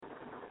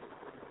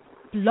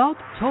Blog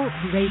Talk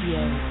Radio.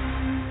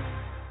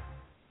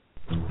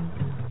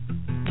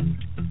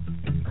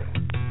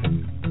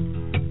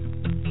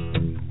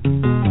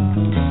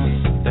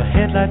 The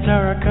headlights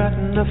are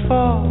cutting the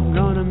fog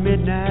on a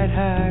midnight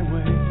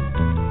highway,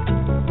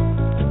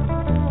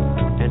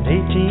 and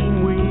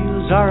 18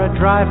 wheels are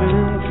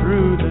driving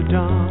through the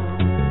dawn.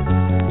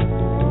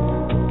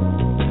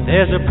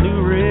 There's a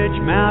Blue Ridge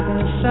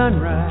Mountain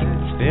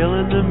sunrise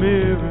filling the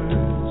mirrors,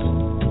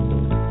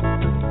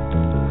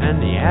 and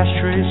the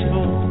ashtray's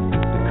full,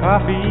 the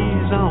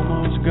coffee's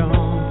almost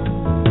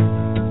gone,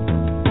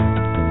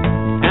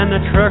 and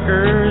the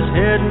trucker's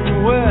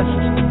heading west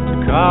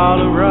to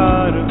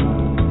Colorado,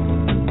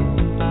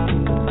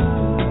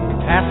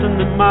 passing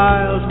the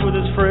miles with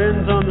his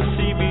friends on the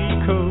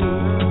CB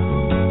coast.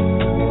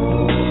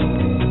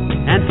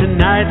 And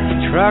tonight the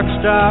truck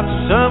stops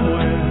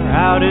somewhere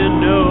out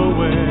in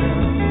nowhere,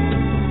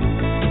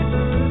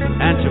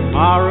 and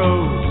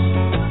tomorrow's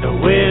the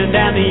wind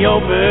and the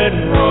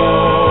open road.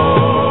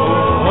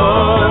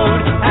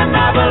 And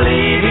I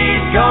believe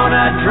he's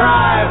gonna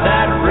drive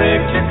that rig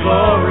to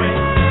glory,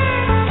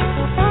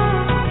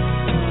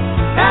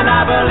 and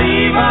I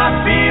believe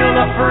I feel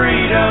the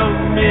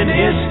freedom in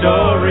his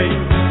story,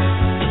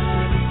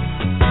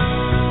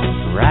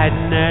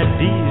 riding that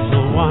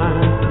diesel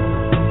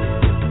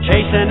wine,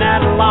 chasing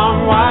that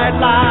long white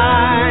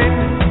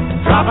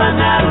line, dropping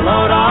that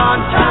load on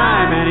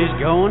time, and he's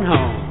going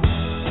home.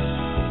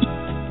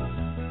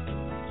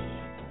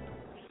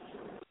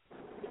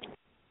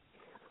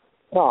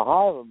 Well,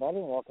 hi everybody,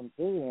 and welcome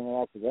to the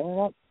Interactive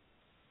Internet.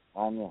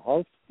 I'm your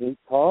host, Pete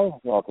Carr,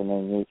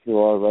 welcoming you to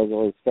our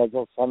regularly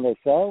scheduled Sunday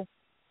show.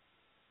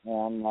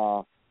 And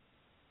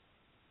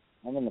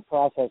I'm in the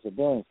process of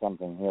doing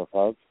something here,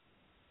 folks.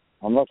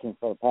 I'm looking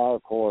for a power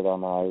cord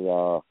on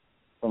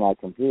for my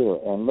computer.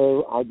 And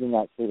Lou, I do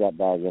not see that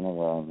bag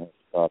anywhere in this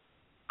stuff.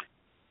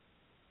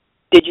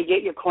 Did you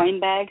get your coin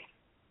bag?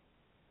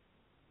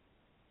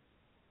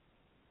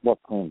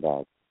 What coin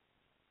bag?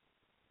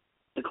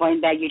 The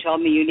coin bag you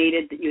told me you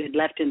needed that you had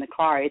left in the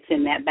car. It's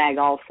in that bag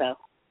also.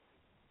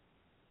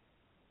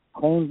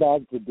 Coin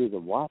bag to do the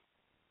what?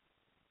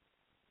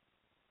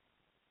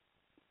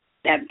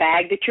 That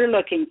bag that you're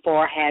looking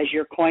for has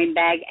your coin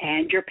bag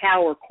and your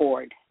power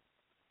cord.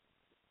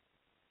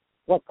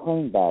 What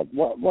coin bag?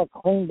 What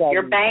coin bag?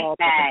 Your bank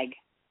bag.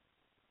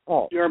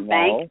 Oh, your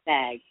bank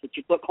bag that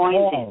you put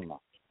coins in.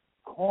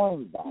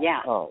 Coin bag.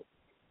 Yeah. Oh,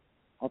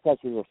 I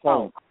thought you were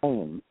saying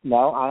coin.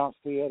 No, I don't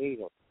see it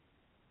either.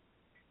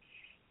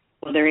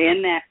 Well, they're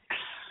in that.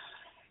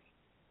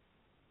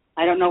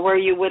 I don't know where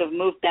you would have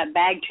moved that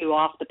bag to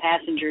off the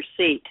passenger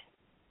seat.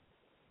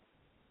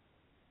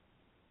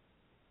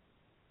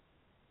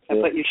 I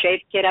put your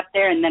shave kit up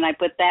there, and then I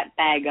put that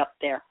bag up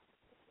there.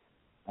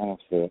 I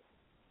don't see it.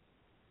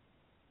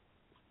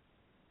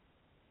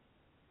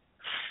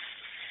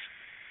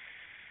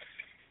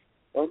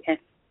 Okay.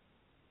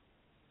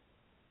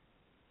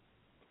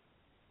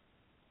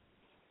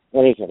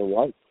 What is it, a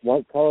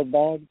white colored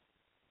bag?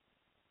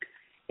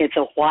 It's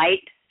a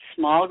white,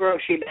 small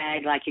grocery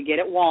bag like you get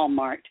at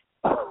Walmart.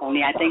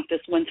 Only I think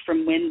this one's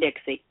from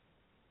Winn-Dixie.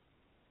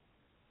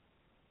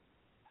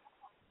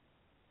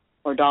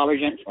 Or Dollar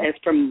General. It's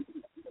from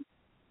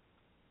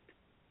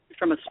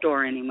a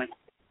store anyway.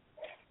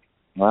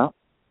 Well,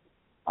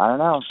 I don't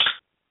know.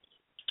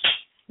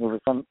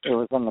 It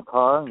was in the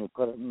car, and you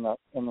put it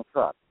in the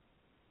truck.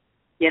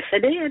 Yes, I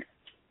did.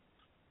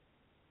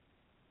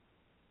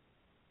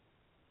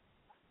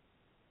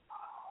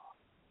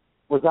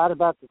 Was that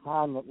about the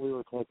time that we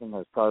were taking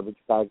those garbage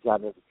bags out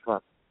of the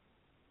truck?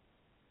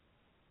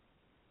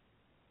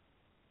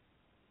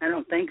 I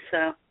don't think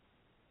so.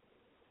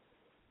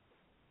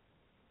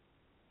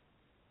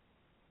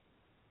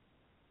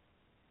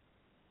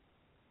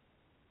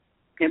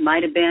 It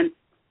might have been.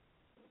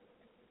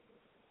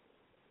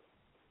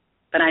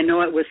 But I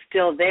know it was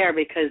still there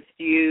because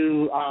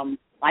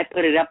I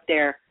put it up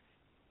there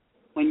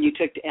when you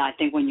took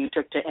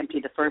to empty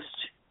the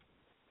first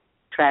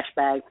trash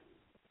bag.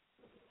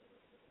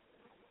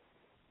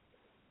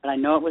 But I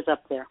know it was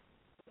up there.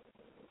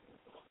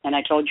 And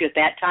I told you at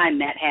that time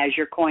that has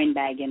your coin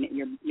bag in it,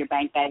 your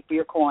bank bag for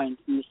your coins.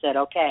 And you said,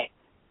 okay.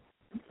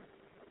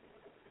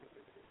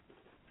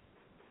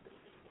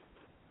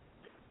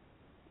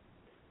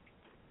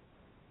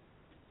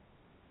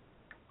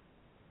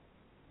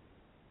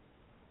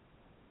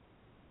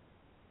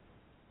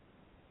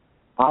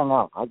 I don't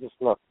know. I just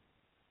looked.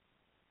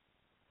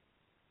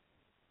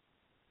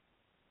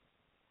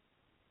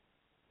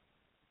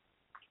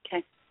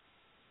 Okay.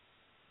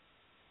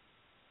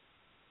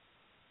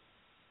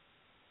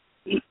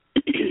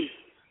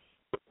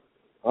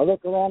 I'll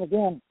look around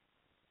again.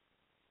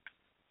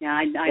 Yeah,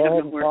 I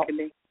don't know where it could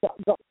be.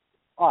 Go.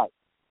 All right.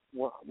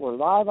 We're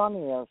live on the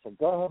air, so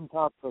go ahead and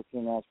talk for a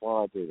few minutes while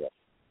I do this.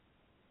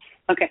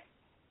 Okay.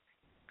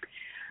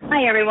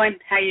 Hi, everyone.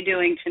 How you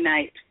doing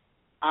tonight?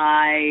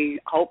 I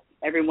hope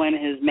everyone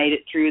has made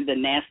it through the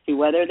nasty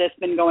weather that's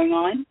been going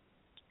on.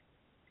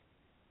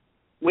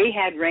 We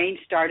had rain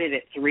started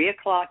at 3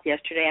 o'clock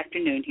yesterday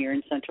afternoon here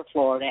in Central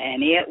Florida,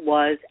 and it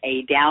was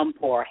a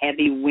downpour,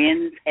 heavy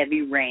winds,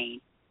 heavy rain.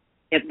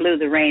 It blew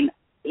the rain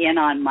in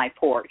on my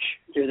porch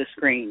through the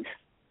screens.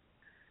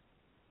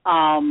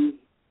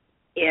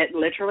 It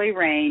literally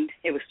rained.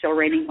 It was still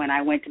raining when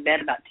I went to bed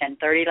about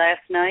 10:30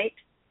 last night,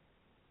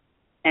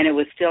 and it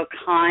was still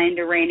kind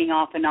of raining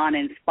off and on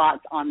in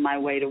spots on my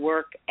way to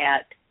work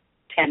at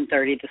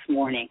 10:30 this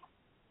morning.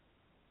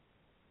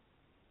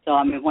 So,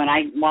 I mean, when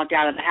I walked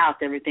out of the house,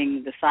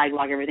 everything, the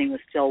sidewalk, everything was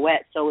still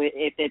wet. So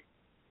it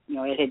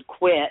had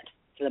quit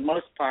for the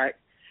most part,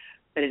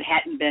 but it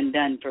hadn't been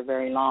done for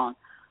very long.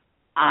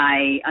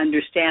 I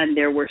understand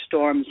there were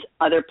storms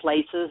other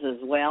places as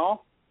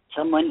well.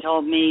 Someone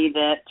told me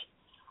that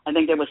I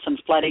think there was some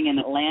flooding in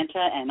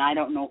Atlanta, and I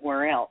don't know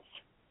where else.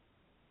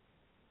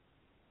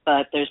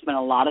 But there's been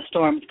a lot of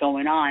storms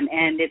going on,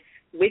 and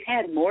we've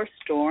had more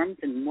storms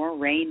and more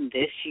rain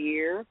this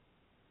year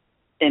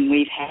than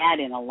we've had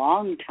in a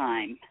long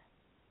time.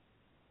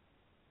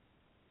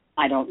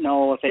 I don't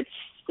know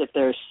if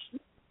there's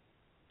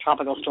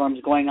tropical storms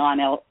going on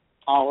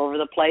all over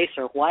the place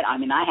or what. I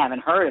mean, I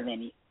haven't heard of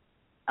any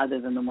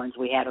other than the ones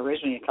we had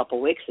originally a couple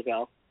of weeks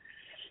ago.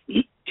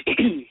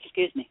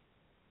 Excuse me.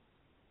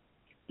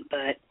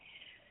 But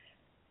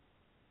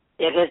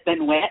it has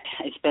been wet.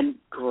 It's been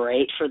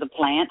great for the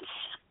plants.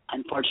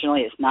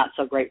 Unfortunately, it's not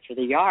so great for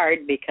the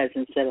yard because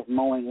instead of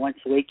mowing once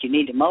a week, you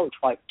need to mow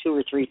 2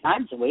 or 3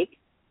 times a week.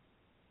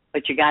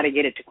 But you got to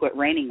get it to quit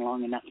raining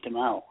long enough to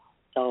mow.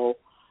 So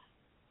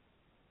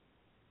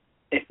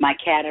if my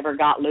cat ever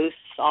got loose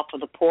off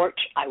of the porch,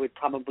 I would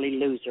probably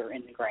lose her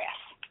in the grass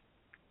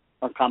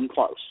or come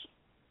close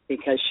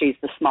because she's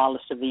the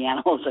smallest of the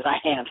animals that I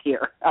have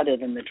here, other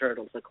than the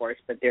turtles, of course,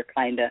 but they're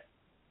kind of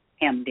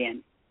hemmed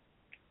in.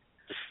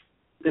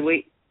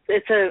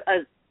 It's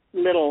a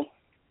little,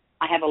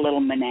 I have a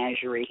little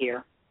menagerie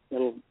here,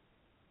 little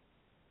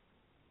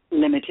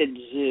limited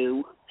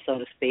zoo, so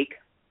to speak.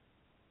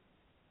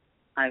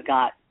 I've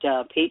got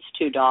Pete's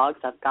 2 dogs.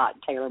 I've got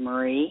Taylor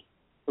Marie,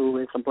 who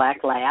is a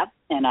black lab,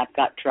 and I've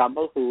got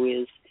Trouble, who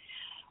is,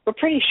 we're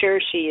pretty sure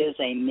she is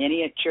a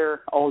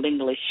miniature Old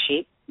English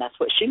sheep. That's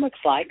what she looks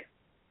like.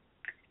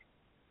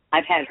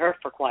 I've had her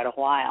for quite a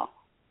while.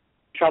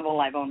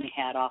 Trouble I've only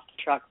had off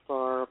the truck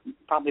for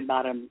probably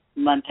about a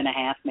month and a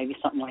half, maybe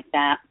something like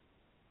that.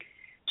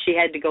 She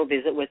had to go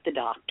visit with the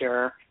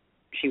doctor.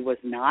 She was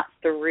not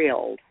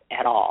thrilled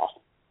at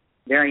all.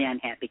 Very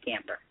unhappy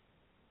camper.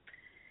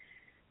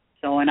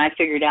 So when I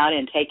figured out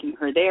in taking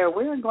her there,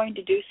 we were going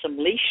to do some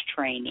leash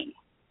training.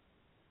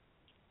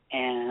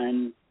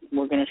 And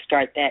we're going to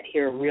start that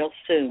here real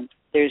soon.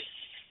 There's,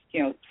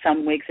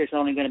 some weeks there's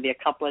only going to be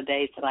a couple of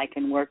days that I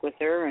can work with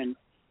her, and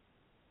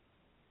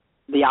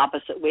the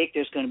opposite week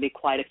there's going to be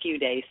quite a few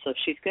days. So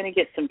she's going to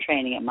get some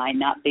training. It might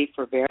not be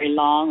for very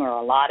long or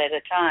a lot at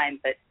a time,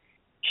 but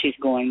she's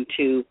going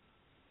to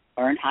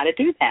learn how to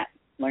do that,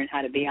 learn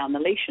how to be on the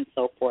leash and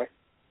so forth,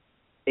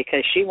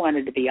 because she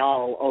wanted to be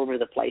all over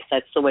the place.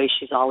 That's the way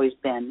she's always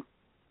been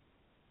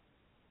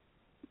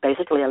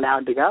basically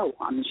allowed to go.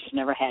 I mean, she's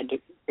never had to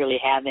really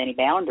have any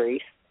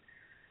boundaries.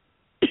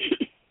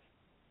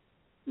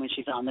 When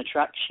she's on the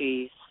truck,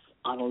 she's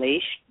on a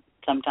leash.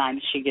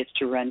 Sometimes she gets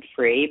to run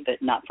free,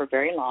 but not for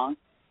very long.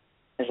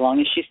 As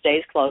long as she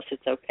stays close,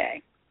 it's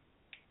okay.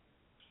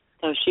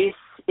 So she's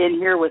in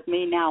here with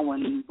me now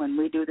when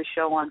we do the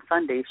show on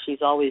Sundays.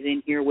 She's always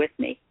in here with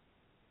me.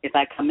 If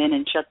I come in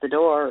and shut the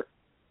door,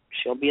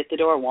 she'll be at the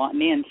door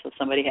wanting in, so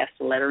somebody has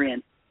to let her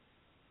in.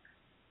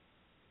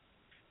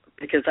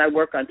 Because I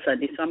work on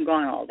Sunday, so I'm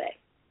gone all day.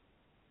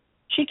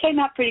 She came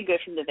out pretty good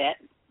from the vet.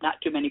 Not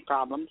too many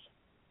problems.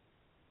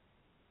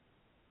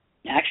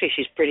 Actually,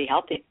 she's pretty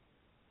healthy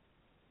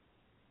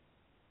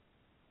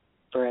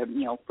for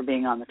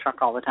being on the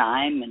truck all the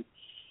time and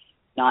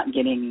not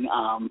getting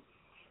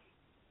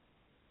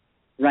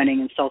running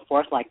and so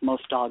forth like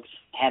most dogs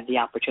have the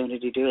opportunity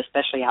to do,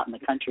 especially out in the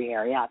country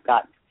area. I've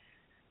got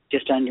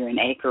just under an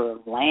acre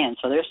of land,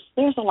 so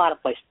there's a lot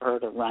of place for her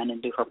to run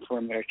and do her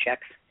perimeter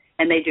checks,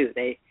 and they do.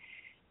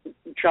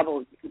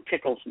 Trouble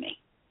tickles me.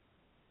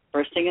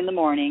 First thing in the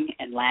morning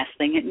and last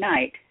thing at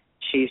night,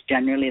 she's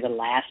generally the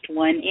last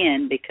one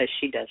in because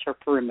she does her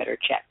perimeter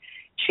check.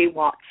 She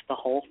walks the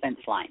whole fence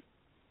line,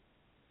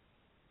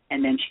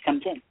 and then she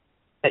comes in.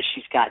 But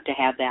she's got to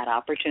have that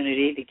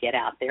opportunity to get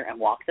out there and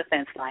walk the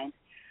fence line,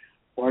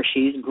 or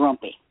she's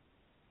grumpy.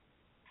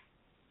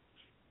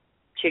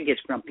 She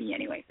gets grumpy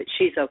anyway, but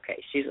she's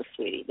okay. She's a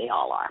sweetie. They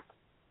all are.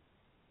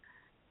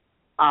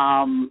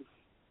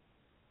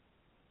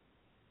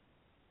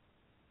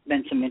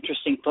 Been some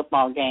interesting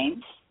football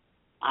games.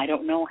 I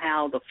don't know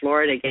how the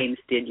Florida games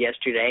did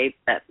yesterday,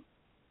 but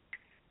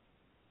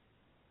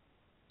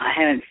I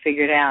haven't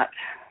figured out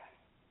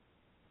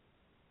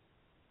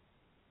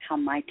how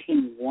my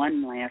team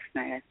won last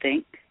night, I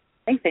think.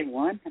 I think they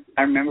won, if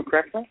I remember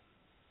correctly.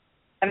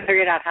 I haven't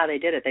figured out how they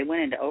did it. They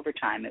went into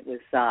overtime. It was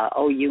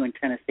OU and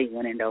Tennessee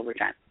went into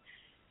overtime.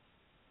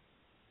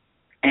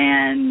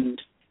 And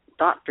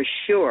thought for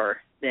sure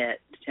that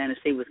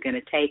Tennessee was going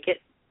to take it.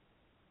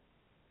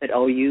 but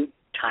OU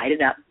tied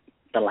it up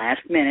the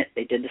last minute.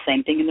 They did the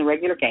same thing in the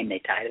regular game. They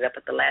tied it up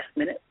at the last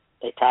minute.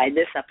 They tied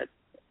this up at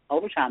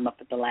overtime up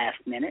at the last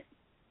minute.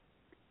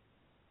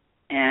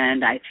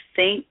 And I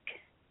think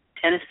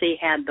Tennessee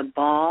had the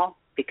ball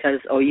because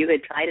OU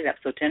had tied it up.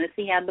 So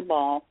Tennessee had the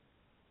ball,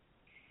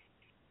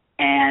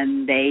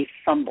 and they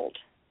fumbled.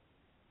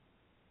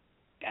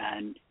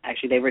 And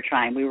actually,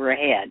 we were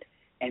ahead,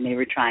 and they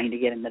were trying to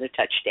get another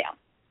touchdown.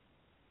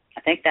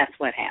 I think that's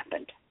what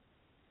happened.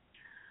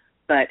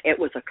 But it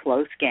was a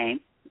close game.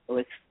 It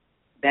was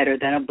better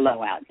than a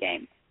blowout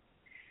game.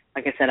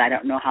 Like I said, I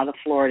don't know how the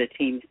Florida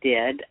teams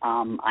did.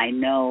 I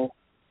know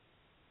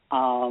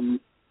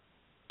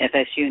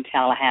FSU and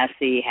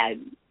Tallahassee had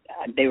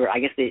I don't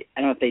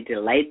know if they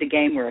delayed the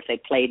game or if they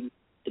played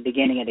the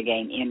beginning of the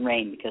game in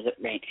rain because it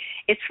rained.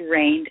 It's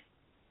rained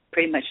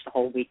pretty much the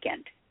whole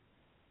weekend,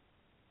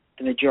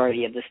 the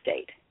majority of the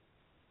state,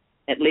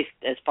 at least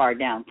as far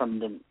down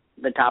from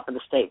the top of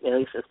the state, at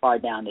least as far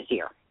down as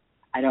here.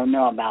 I don't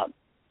know about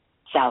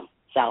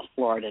South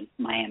Florida,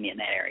 Miami, in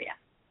that area.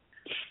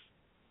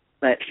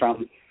 But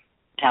from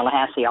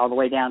Tallahassee all the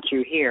way down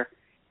through here,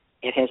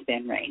 it has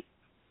been rain.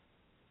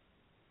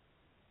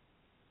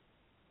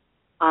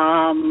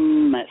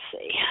 Let's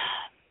see.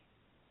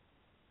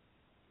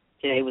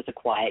 Today was a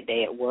quiet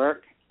day at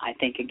work. I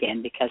think,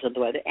 again, because of the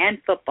weather and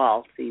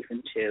football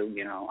season, too.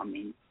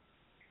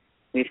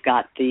 We've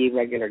got the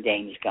regular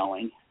games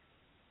going,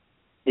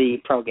 the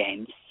pro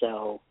games.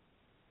 So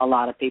a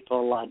lot of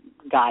people,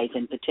 guys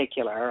in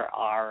particular,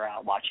 are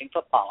watching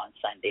football on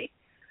Sunday.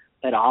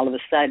 But all of a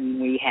sudden,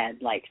 we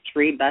had like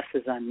 3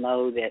 buses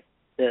unload at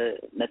the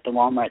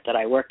Walmart that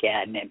I work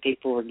at, and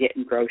people were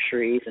getting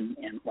groceries and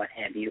what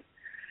have you.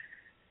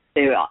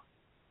 There were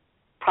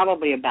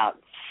probably about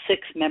 6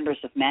 members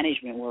of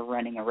management were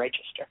running a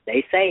register.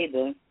 They say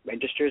the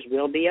registers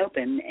will be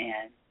open,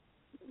 and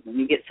when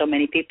you get so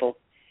many people,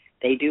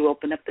 they do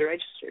open up the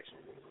registers.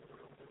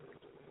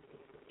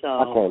 So.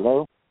 Okay,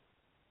 Lou?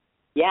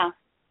 Yeah.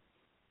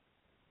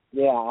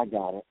 Yeah, I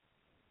got it.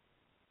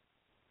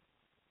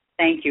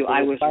 Thank you.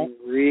 I was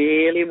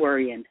really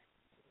worrying.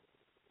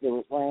 It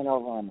was laying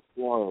over on the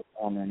floor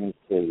underneath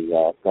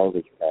the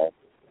garbage bag.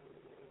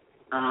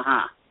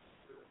 Uh-huh.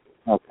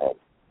 Okay.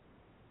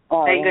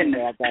 All right, thank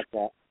goodness. I got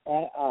that.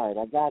 All right,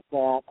 I got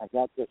that. I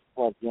got this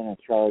plugged in and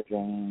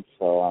charging,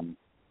 so I'm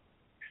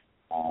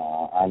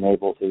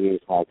able to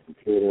use my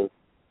computer.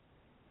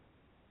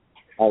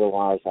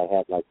 Otherwise, I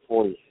had like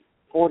 42%.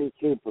 I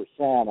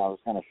was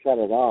going to shut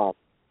it off,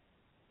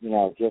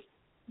 just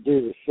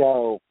do the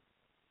show,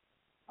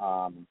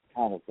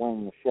 kind of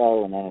wing the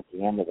show, and then at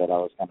the end of it, I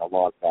was going to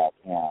log back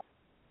in.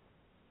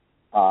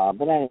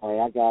 But anyway,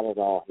 I got it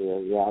all here.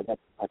 Yeah,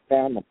 I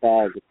found the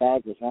bag. The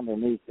bag was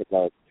underneath the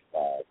garbage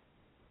bag.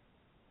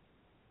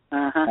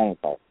 Uh-huh.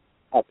 Anyway,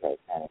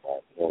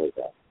 here we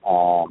go.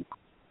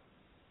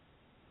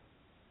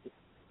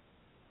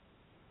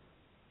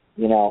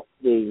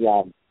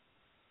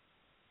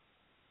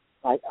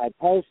 I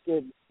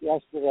posted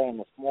yesterday and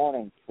this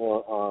morning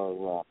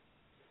for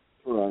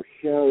our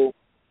show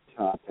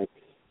topics,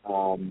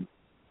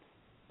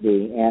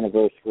 the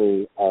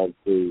anniversary of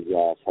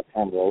the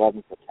September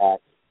 11th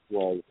attacks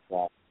was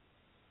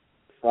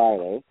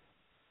Friday,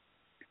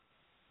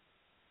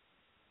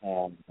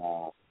 and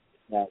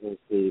that was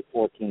the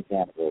 14th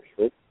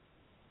anniversary.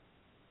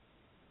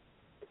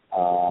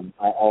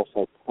 I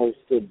also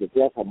posted the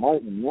death of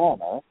Martin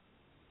Milner,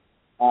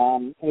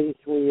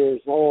 83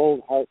 years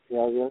old, heart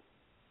failure,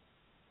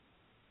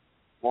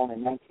 born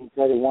in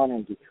 1931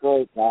 in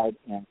Detroit, died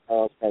in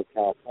Carlsbad,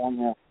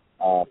 California,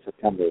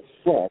 September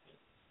 6th.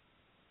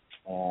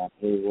 And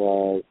he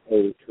was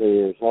 83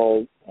 years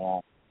old,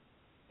 and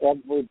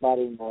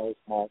everybody knows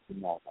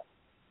Martin Milner.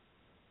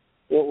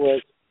 It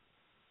was,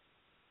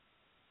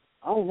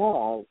 I don't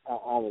know, I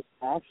was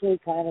actually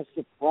kind of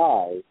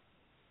surprised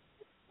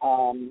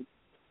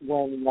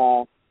when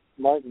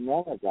Martin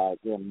Milner died.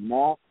 The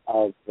amount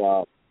of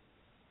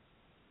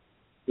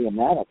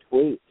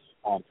tweets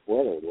on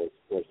Twitter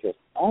was just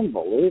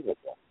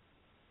unbelievable.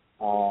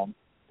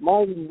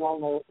 Martin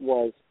Milner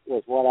was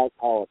what I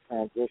call a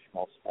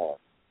transitional star.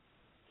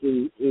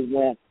 He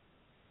went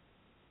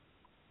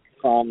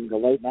from the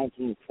late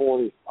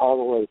 1940s all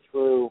the way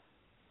through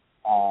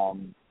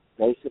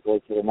basically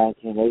to the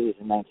 1980s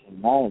and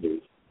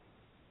 1990s.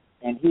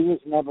 And he was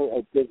never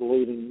a big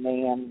leading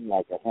man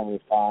like a Henry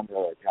Fonda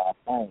or a John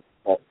Frank,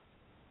 but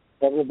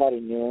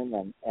everybody knew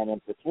him, and in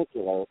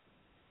particular,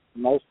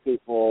 most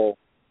people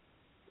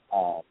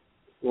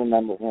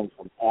remember him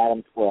from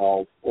Adam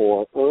 12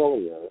 or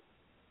earlier,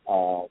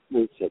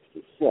 Route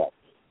 66.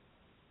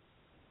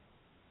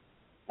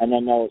 And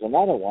then there was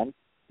another one,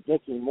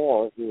 Dickie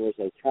Moore, who was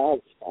a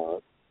child star.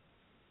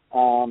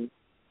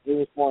 He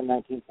was born in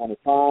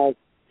 1925.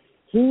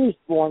 He was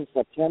born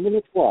September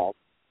the 12th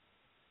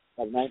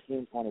of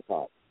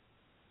 1925.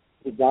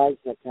 He died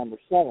September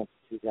 7th,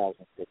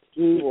 2006.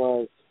 He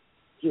was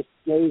just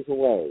days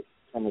away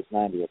from his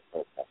 90th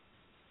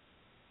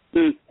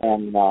birthday.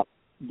 And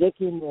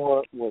Dickie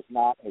Moore was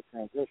not a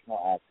transitional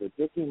actor.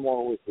 Dickie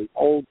Moore was the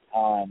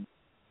old-time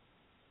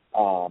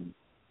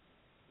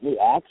he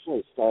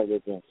actually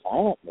started in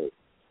silent movies,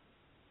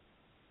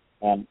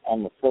 and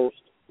the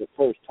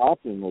first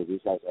talking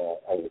movies as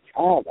a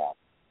child.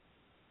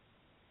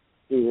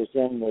 He was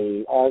in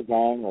the Our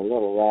Gang or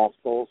Little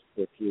Rascals.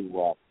 If you've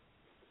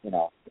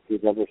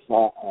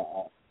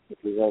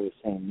ever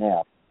seen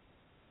them,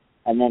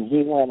 and then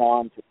he went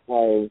on to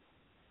play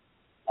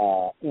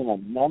in a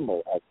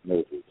number of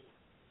movies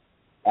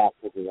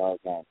after the Our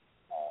Gang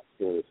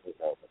series was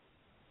over.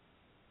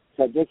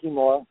 So Dickie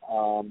Moore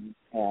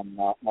and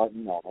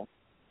Martin Milner.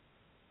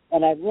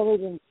 And I really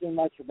didn't see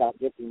much about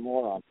Dickie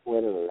Moore on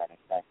Twitter or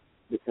anything,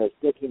 because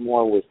Dickie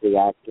Moore was the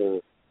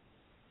actor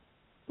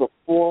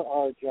before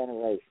our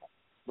generation,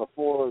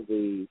 before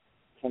the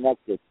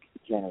connected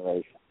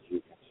generations,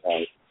 you can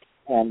say.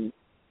 And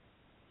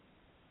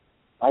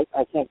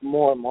I think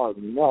more and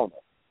Martin Milner,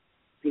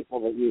 people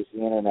that use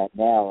the internet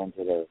now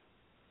into their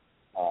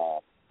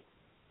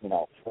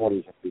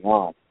 40s and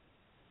beyond,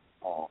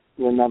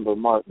 remember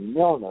Martin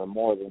Milner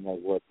more than they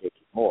would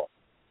Dickie Moore.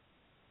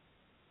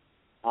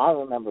 I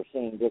remember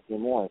seeing Dickie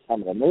Moore in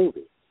some of the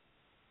movies.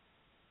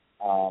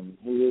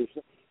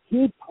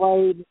 He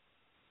played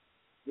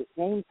the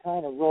same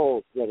kind of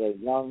roles that a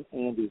young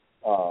Andy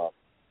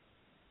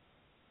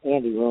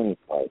Rooney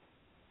played.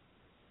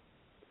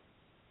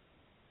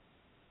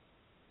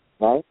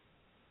 Right?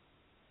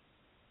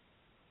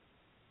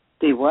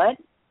 The what?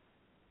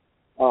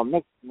 Oh,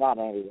 not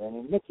Andy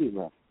Rooney, Mickey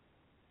Rooney.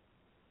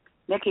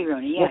 Mickey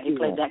Rooney, yeah, Mickey he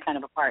played Rooney. that kind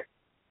of a part.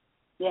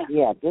 Yeah.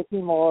 Yeah,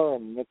 Dickie Moore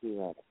and Mickey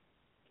Rooney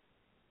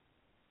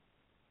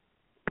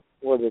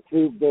were the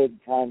two big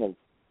kind of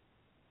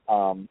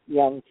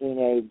young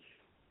teenage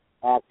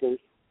actors.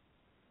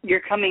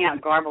 You're coming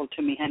out garbled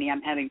to me, honey.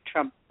 I'm having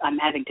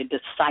to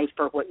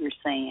decipher what you're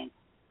saying.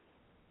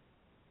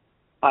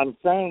 I'm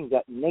saying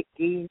that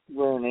Mickey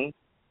Rooney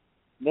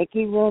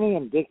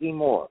and Dickie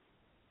Moore,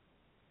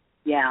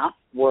 yeah,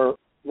 were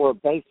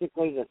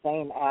basically the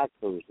same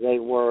actors. They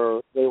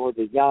were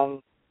the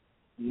young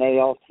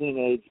male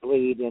teenage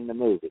lead in the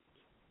movie.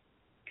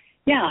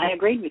 Yeah, I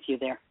agreed with you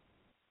there.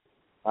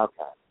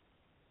 Okay.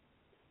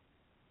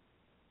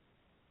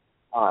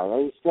 All right.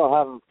 Are you still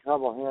having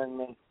trouble hearing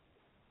me?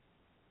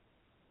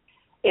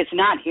 It's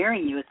not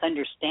hearing you, it's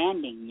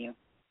understanding you.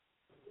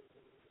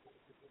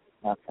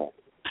 Okay.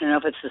 I don't know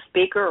if it's the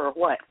speaker or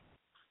what.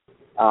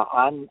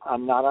 I'm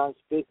not on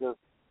speaker.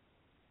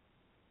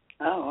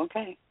 Oh,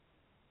 okay.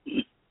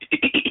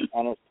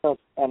 and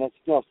it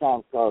still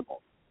sounds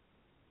garbled.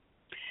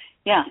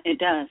 Yeah, it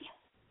does.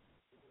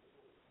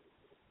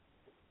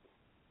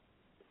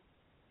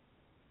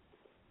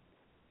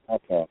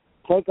 Okay.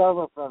 Take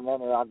over for a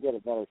minute. I'll get a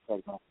better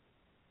signal.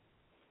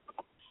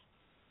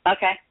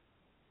 Okay.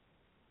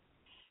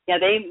 Yeah,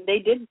 they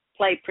did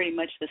play pretty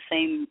much the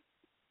same.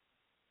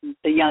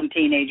 The young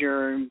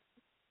teenager,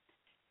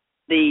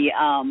 the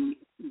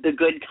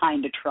good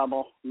kind of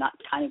trouble, not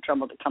the kind of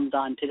trouble that comes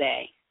on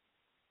today.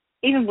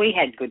 Even we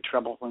had good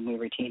trouble when we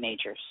were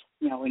teenagers.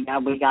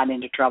 We got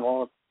into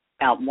trouble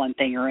about one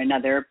thing or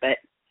another, but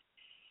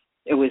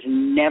it was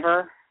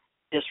never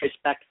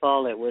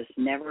disrespectful. It was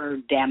never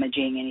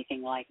damaging,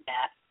 anything like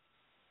that.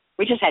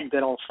 We just had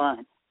good old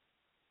fun.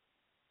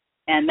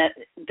 And that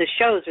the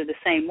shows are the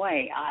same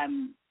way.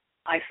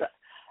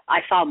 I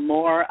saw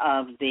more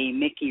of the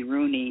Mickey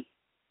Rooney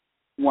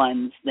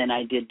ones than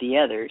I did the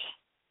others.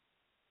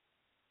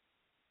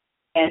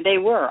 And they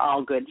were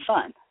all good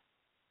fun.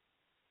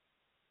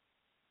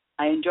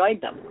 I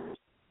enjoyed them.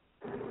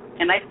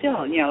 And I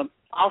still,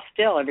 I'll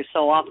still every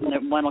so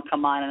often one will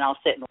come on and I'll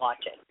sit and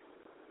watch it.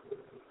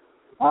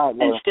 All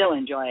right, and still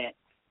enjoy it.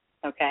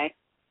 Okay?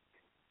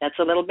 That's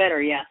a little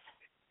better, yes.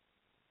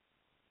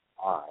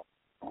 All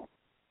right.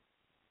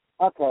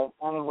 Okay.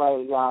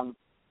 Anyway,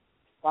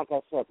 like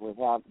I said, we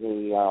have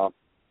the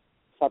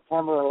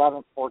September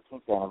 11th,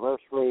 14th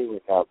anniversary. We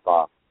have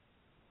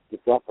the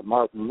death of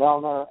Martin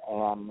Milner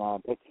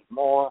and Dickie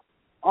Moore.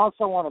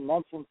 Also want to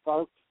mention,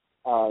 folks,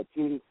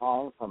 Judy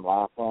Klein from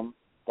Laugh-In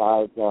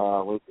died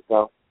a week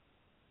ago.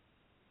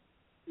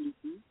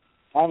 Mm-hmm.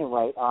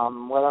 Anyway,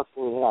 what else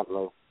do we have,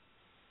 Lou?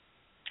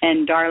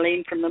 And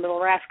Darlene from the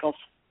Little Rascals.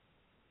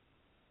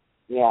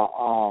 Yeah.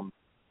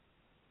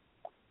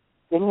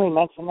 Didn't we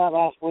mention that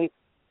last week?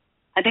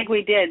 I think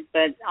we did,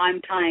 but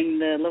I'm tying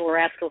the Little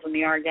Rascals and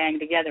the Our Gang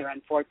together,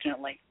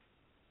 unfortunately.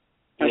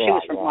 No, she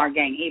was from Our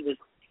Gang.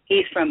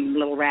 He's from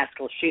Little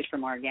Rascals. She's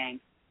from Our Gang.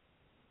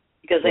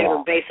 Because they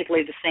were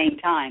basically the same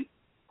time.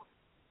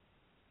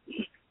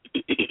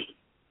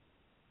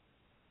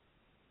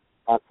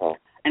 Okay.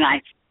 And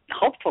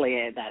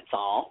hopefully that's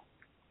all.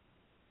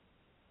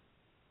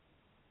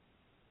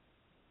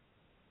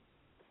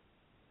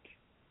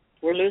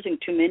 We're losing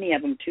too many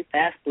of them too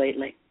fast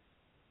lately.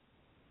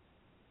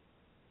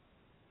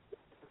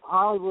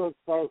 Hollywood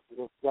says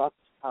that deaths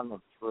come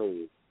in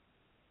threes.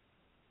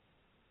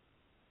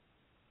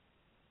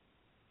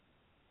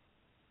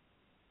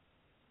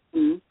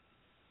 Mm-hmm.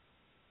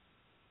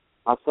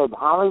 I said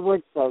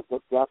Hollywood says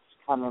that deaths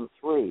come in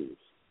threes.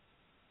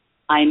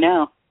 I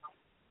know.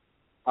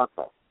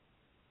 Okay.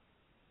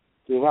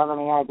 Do you have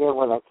any idea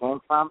where that came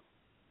from?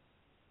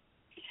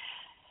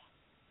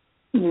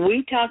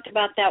 We talked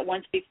about that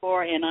once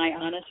before, and I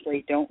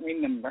honestly don't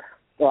remember.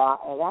 Yeah,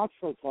 it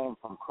actually came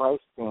from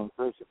Christ being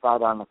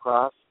crucified on the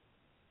cross.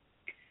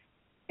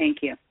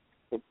 Thank you.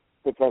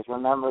 Because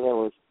remember,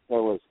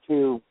 there was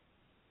two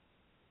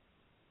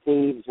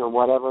thieves or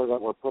whatever that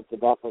were put to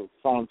death at the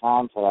same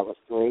time, so that was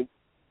three.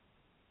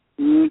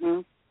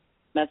 Mhm.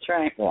 That's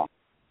right. Yeah.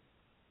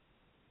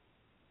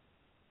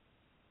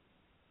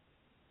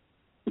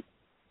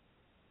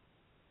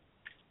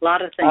 A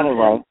lot of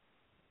things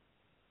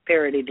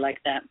parodied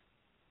like that.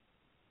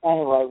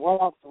 Anyway,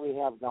 what else do we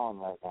have going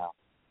right now?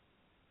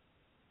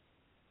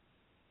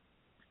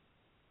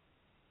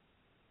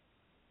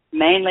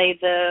 Mainly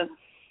the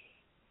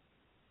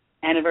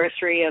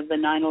anniversary of the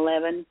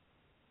 9/11.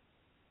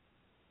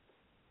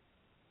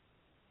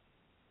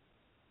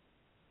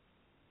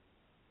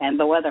 And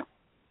the weather.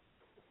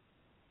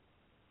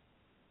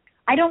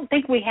 I don't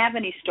think we have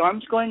any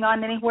storms going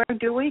on anywhere,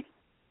 do we?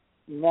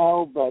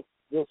 No, but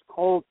this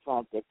cold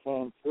front that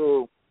came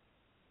through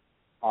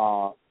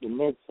the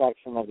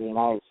midsection of the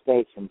United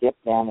States and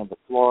dipped down into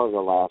Florida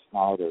last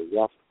night or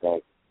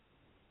yesterday,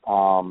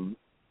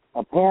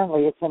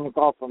 apparently it's in the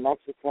Gulf of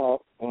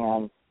Mexico,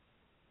 and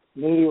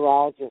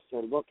meteorologists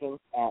are looking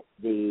at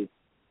the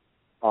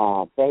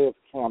Bay of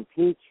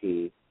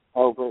Campeche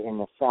over in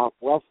the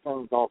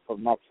southwestern Gulf of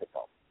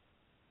Mexico.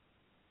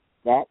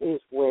 That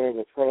is where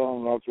the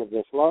trailing edge of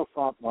this low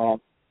front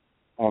went,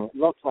 and it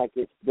looks like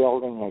it's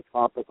building a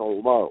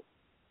tropical low.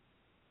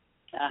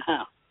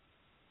 Uh-huh.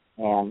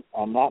 And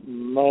that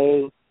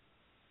may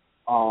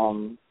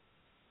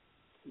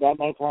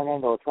turn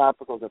into a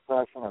tropical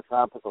depression or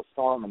tropical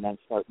storm and then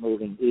start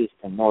moving east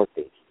and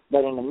northeast.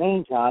 But in the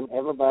meantime,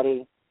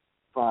 everybody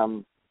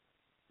from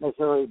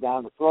Missouri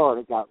down to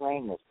Florida got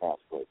rain this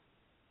past week.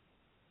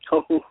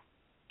 Oh, a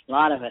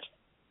lot of it.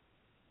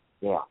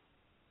 Yeah.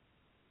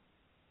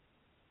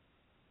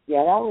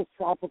 Yeah, that was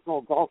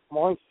tropical Gulf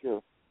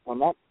moisture. When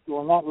that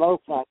low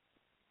front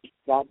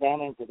got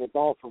down into the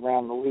Gulf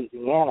around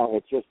Louisiana,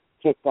 it just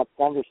kicked up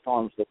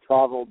thunderstorms that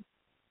traveled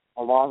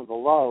along the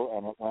low,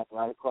 and it went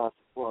right across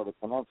the Florida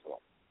Peninsula.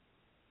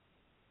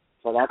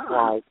 So that's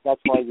why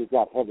you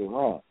got heavy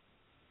rain.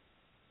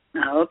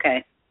 Oh,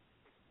 okay.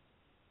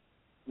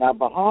 Now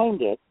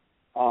behind it,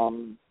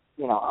 I'm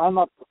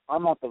up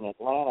in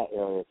Atlanta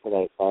area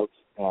today, folks,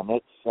 and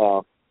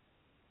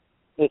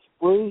it's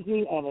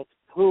breezy and it's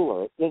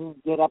cooler. It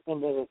didn't get up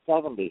into the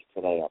 70s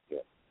today up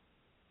here.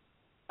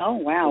 Oh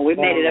wow, we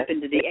made it up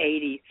into the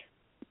 80s.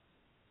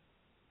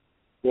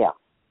 Yeah.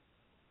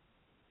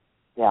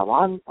 Yeah,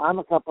 well, I'm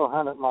a couple of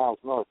 100 miles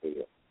north of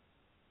you.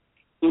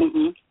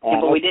 Mhm.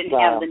 Yeah, but we didn't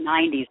have the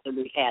 90s that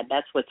we had.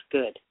 That's what's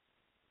good.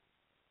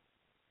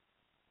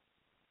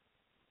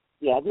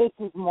 Yeah, this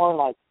is more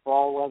like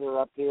fall weather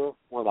up here,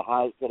 where the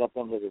highs get up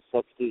into the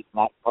 60s,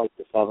 not quite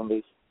the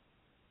 70s.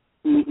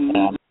 Mhm.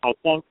 And I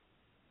think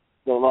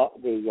the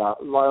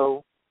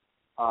low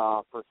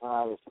for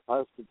tonight is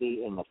supposed to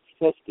be in the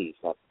 50s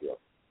up here.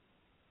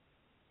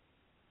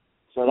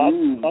 So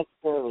that's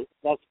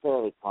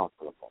fairly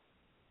comfortable.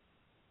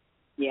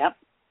 Yep.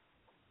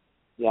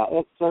 Yeah,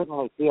 it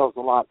certainly feels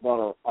a lot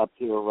better up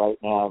here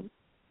right now.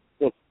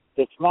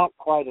 It's not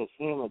quite as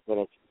humid, but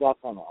it's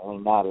definitely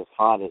not as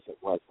hot as it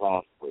was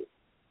last week.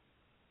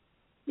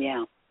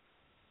 Yeah.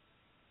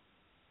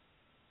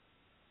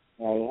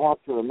 Now you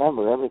have to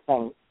remember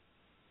everything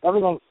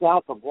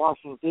south of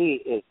Washington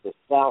D.C. is the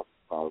South,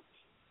 folks.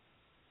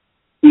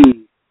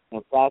 Mm.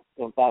 In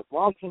fact,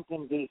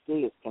 Washington D.C.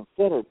 is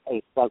considered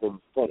a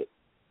southern city,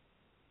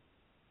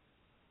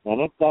 and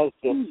it does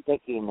get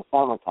sticky in the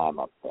summertime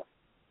up there.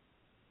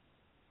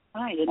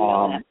 I didn't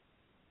know that.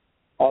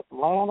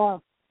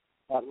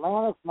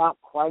 Atlanta's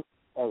not quite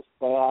as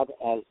bad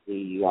as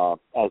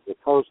the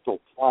coastal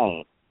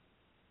plain,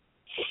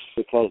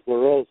 because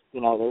there is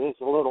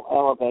a little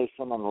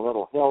elevation and a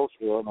little hills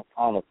here, and it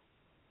kind of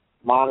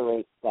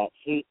moderates that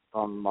heat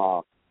from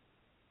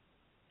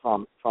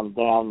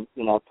down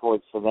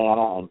towards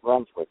Savannah and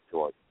Brunswick,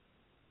 Georgia.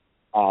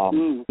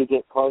 You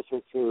get closer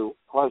to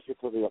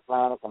the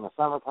Atlantic in the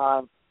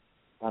summertime,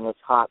 and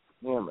it's hot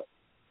and humid.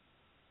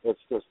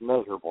 It's just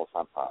miserable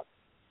sometimes.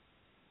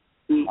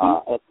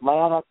 Mm-hmm.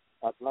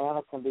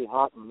 Atlanta can be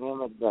hot and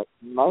humid, but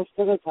most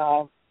of the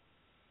time,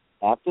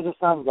 after the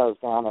sun goes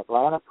down,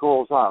 Atlanta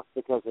cools off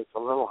because it's a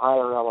little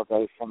higher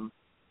elevation,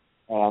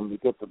 and you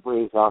get the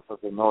breeze off of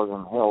the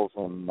northern hills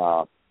in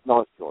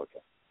North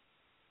Georgia.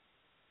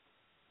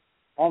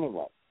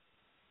 Anyway,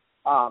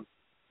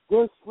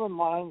 this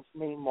reminds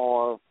me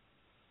more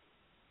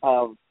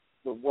of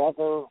the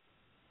weather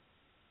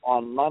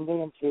on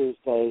Monday and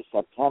Tuesday,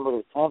 September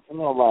the 10th and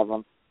the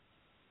 11th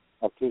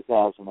of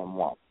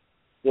 2001.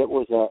 It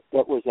was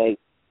a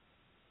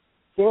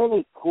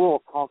fairly cool,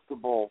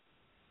 comfortable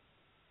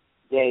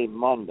day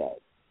Monday,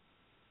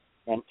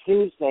 and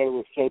Tuesday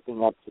was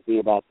shaping up to be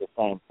about the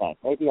same thing.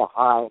 Maybe a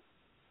high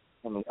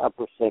in the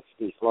upper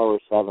 60s, lower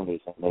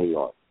 70s in New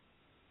York.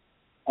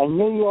 And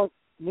New York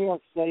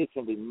City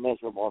can be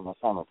miserable in the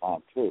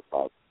summertime too,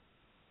 folks.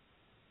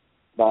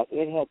 But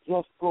it had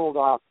just cooled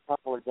off a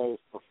couple of days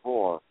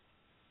before,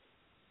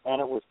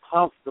 and it was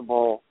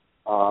comfortable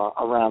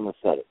around the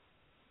city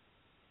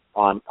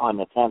on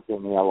the 10th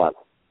and the 11th.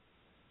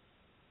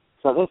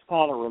 So this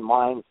kind of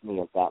reminds me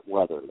of that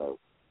weather loop.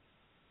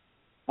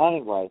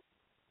 Anyway,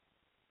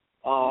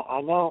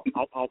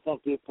 I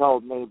think you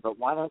told me, but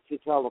why don't you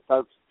tell the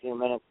folks a few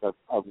minutes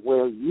of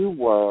where you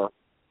were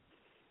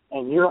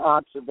and your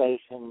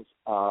observations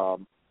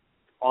on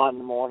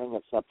the morning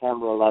of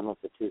September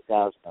 11th of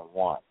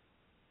 2001.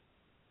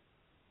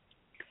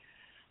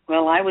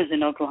 Well, I was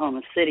in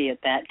Oklahoma City at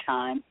that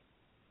time,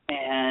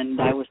 and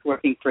I was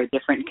working for a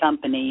different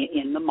company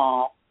in the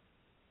mall.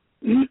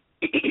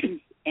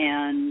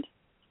 And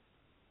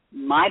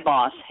my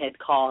boss had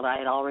called. I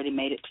had already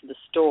made it to the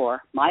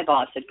store. My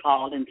boss had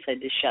called and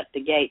said to shut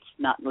the gates,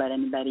 not let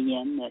anybody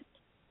in,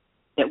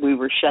 that we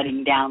were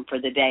shutting down for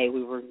the day.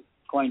 We were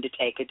going to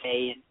take a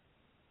day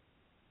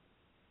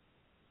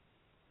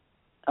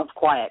of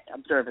quiet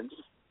observance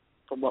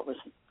for what was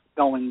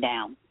going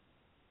down.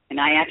 And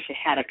I actually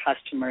had a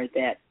customer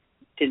that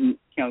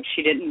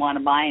she didn't want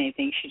to buy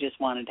anything. She just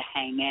wanted to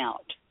hang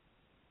out.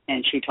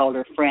 And she told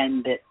her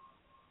friend that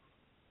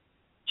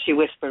she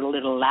whispered a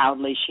little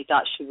loudly. She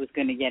thought she was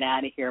going to get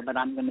out of here, but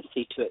I'm going to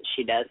see to it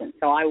she doesn't.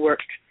 So I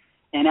worked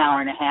an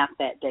hour and a half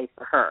that day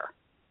for her.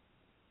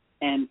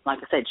 And like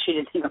I said, she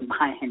didn't even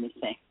buy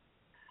anything.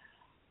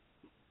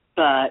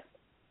 But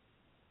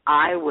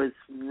I was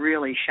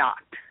really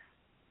shocked.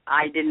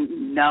 I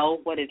didn't know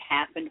what had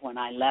happened when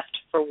I left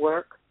for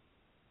work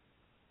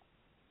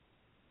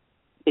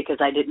because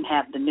I didn't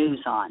have the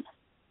news on.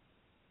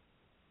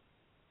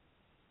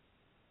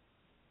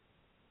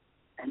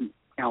 And,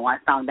 I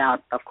found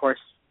out, of course,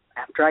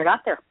 after I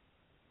got there.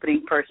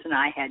 Putting person,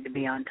 I had to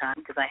be on time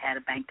because I had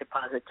a bank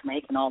deposit to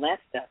make and all that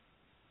stuff.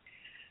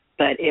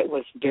 But it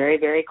was very,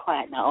 very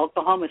quiet. Now,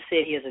 Oklahoma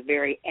City is a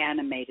very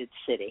animated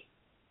city.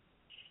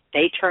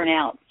 They turn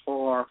out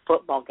for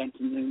football games.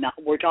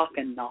 We're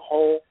talking the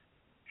whole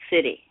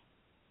city.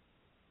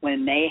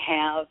 When they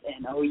have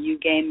an OU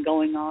game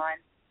going on,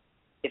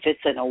 if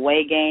it's an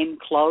away game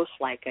close,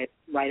 like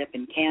right up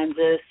in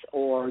Kansas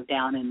or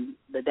down in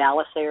the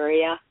Dallas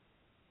area,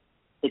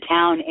 the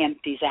town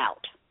empties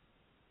out.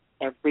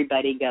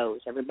 Everybody goes.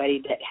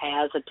 Everybody that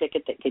has a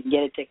ticket, that can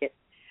get a ticket,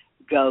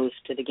 goes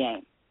to the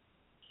game.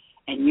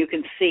 And you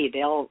can see,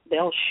 they'll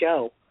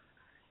show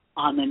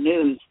on the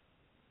news,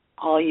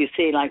 all you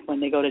see, like when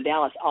they go to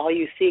Dallas, all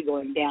you see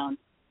going down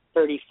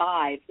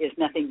 35 is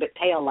nothing but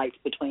tail lights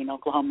between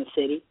Oklahoma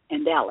City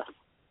and Dallas.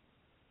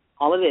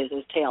 All it is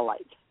tail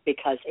lights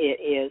because it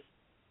is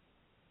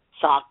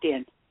socked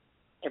in,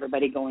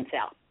 everybody going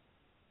south.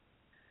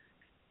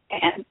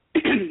 And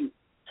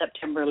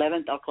September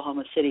 11th,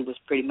 Oklahoma City was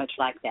pretty much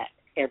like that.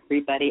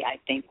 Everybody, I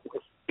think,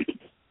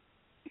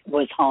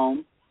 was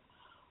home,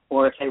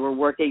 or if they were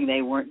working,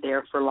 they weren't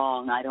there for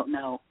long. I don't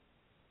know.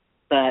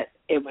 But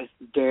it was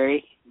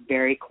very,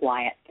 very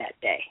quiet that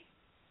day.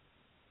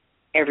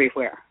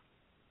 Everywhere.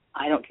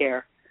 I don't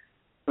care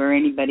where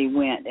anybody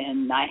went.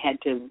 And I had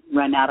to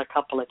run out a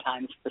couple of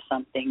times for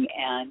something,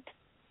 and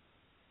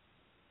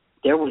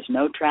there was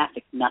no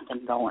traffic,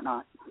 nothing going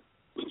on.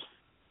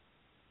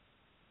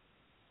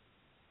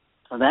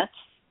 So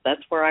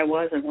that's where I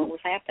was and what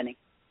was happening.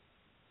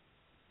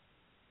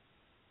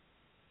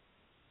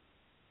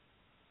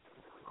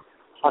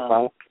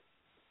 Okay.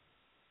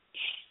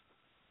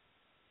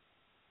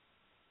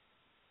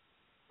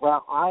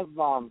 Well, I've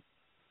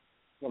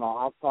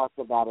talked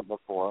about it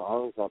before. I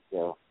was up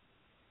there.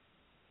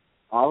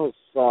 I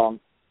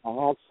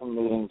had some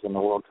meetings in the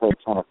World Trade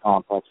Center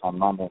complex on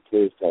Monday and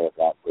Tuesday of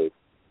that week,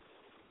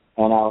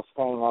 and I was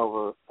staying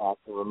over at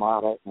the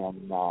Ramada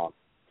in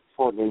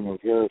Fort Lee, New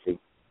Jersey.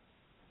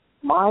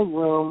 My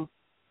room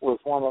was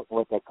one of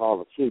what they call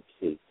the cheap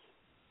seats.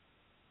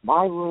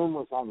 My room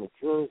was on the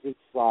Jersey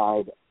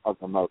side of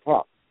the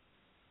motel.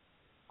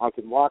 I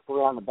could walk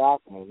around the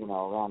balcony,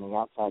 around the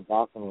outside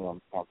balcony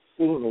and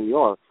see New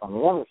York from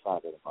the other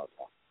side of the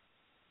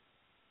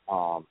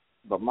motel.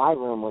 But my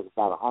room was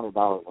about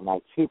 $100 a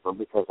night cheaper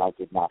because I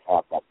did not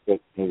have that big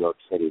New York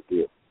City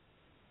view.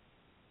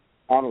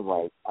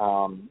 Anyway,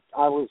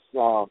 I was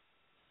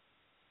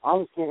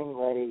getting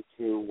ready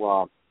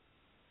to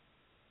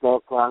go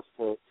across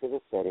to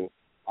the city.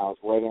 I was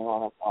waiting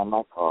on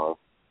my car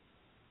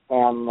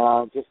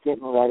and just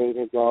getting ready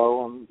to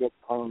go and get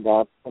cleaned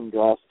up and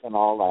dressed and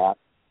all that.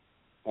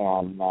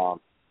 And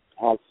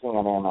had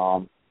CNN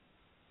on,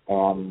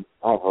 and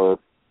I heard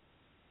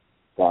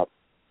that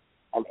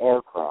an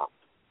aircraft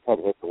had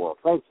hit the World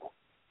Trade Center.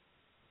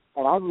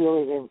 And I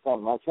really didn't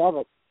think much of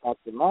it at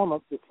the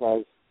moment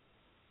because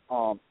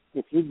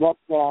if you look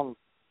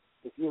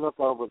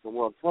over at the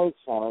World Trade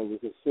Center, you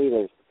can see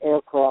there's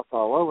aircraft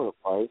all over the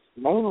place,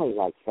 mainly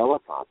like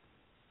helicopters,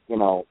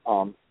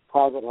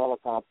 private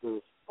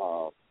helicopters,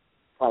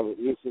 private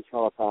usage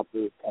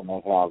helicopters, and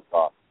they have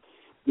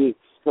the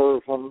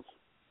excursions,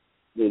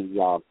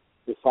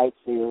 the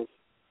sightseers.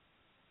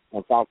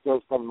 In fact,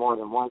 there's been more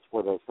than once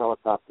where those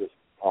helicopters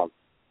have,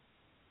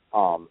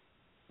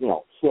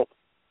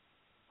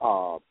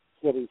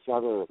 hit each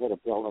other or hit a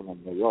building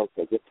in New York.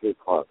 They get too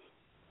close.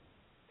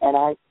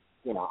 And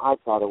I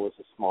thought it was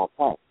a small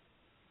plane.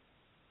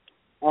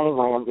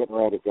 Anyway, I'm getting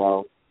ready to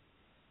go,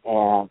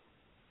 and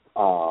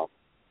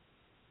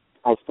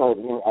I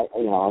started,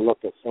 I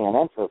looked at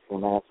CNN for a few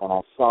minutes, and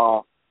I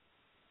saw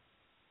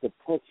the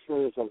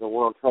pictures of the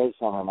World Trade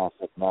Center, and I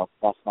said, no,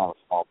 that's not a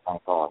small plane,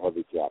 call a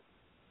heavy jet.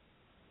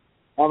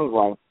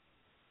 Anyway,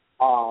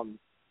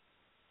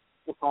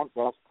 the front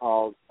desk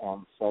called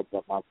and said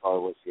that my car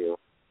was here.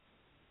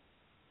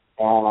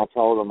 And I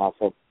told them, I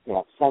said,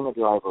 send the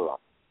driver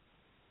up.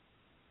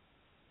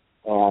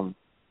 And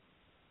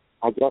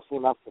I guess he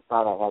must have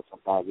thought I had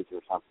some baggage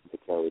or something to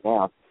carry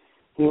down.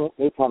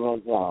 He came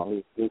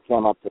in, he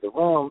came up to the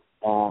room,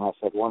 and I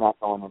said, we're not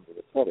going into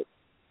the city.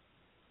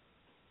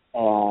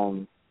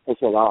 And he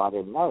said, oh, I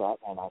didn't know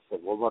that. And I said,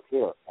 well, look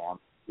here. And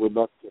we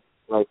looked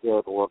right there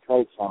at the World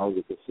Trade Center.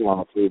 You could see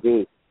on the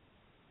TV.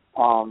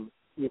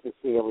 You could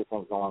see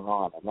everything going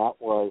on. And that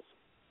was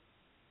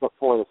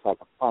before the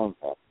second plane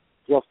hit.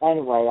 Just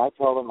anyway, I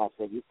told him, I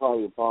said, you call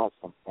your boss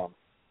and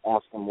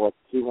ask him what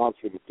he wants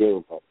you to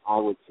do, but I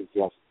would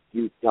suggest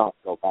you don't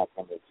go back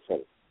into the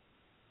city.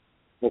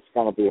 It's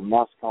going to be a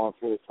mess going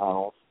through the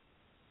tunnels.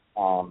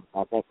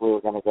 I think we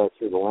were going to go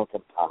through the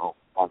Lincoln Tunnel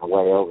on the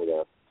way over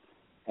there.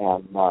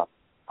 And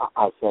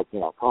I said,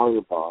 call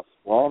your boss.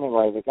 Well,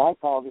 anyway, the guy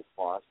called his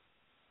boss,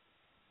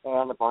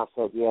 and the boss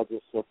said, yeah,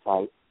 just sit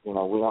tight. We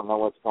don't know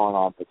what's going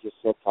on, but just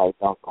sit tight.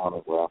 Don't go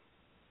anywhere.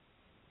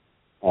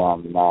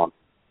 And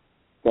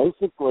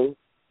basically,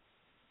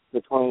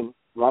 between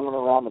running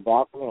around the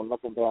balcony and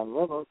looking down the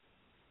river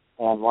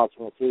and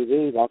watching the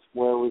TV, that's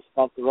where we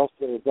spent the rest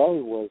of the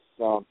day, was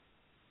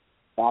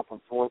back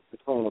and forth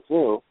between the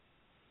two.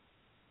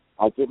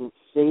 I didn't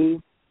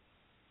see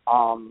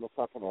the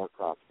second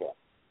aircraft hit.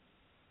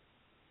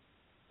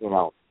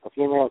 A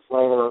few minutes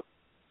later,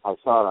 I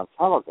saw it on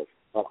television,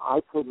 but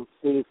I couldn't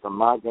see from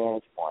my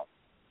vantage point.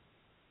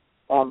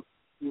 And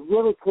you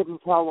really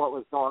couldn't tell what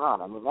was going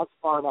on. I mean, that's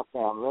far enough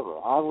downriver.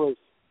 I was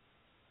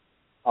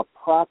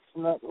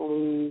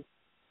approximately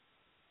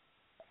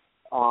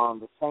on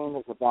the same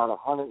as about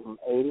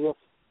 180th,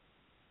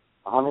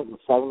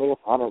 170th,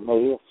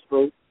 180th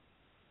Street.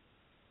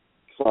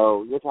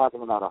 So you're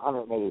talking about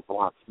 180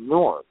 blocks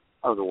north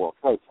of the World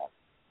Trade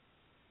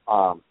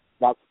Center.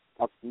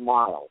 That's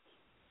miles.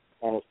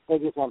 And as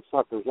big as them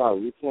suckers are,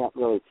 you can't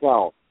really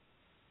tell.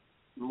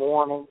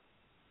 Morning,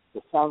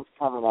 the sun's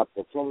coming up,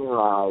 it's in your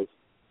eyes,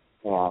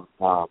 and,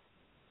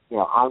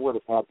 I would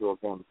have had to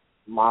have been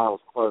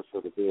miles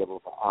closer to be able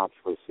to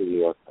actually see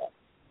the aircraft.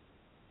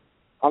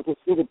 I could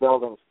see the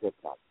buildings get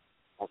up.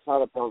 I saw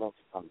the buildings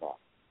come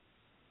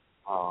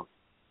down.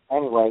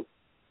 Anyway,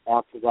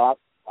 after that,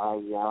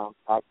 I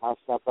packed my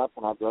stuff up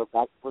and I drove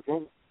back to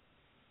Virginia.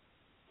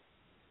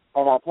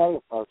 And I'll tell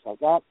you, folks, I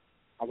got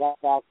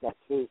back that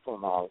Tuesday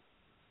night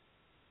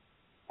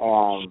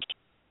and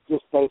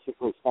just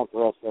basically spent the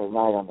rest of the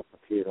night on the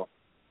computer.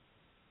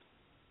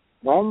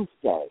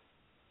 Wednesday,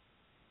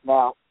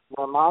 now,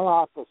 where my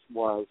office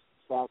was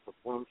south of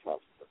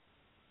Winchester,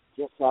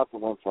 just south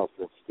of Winchester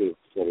in Stevens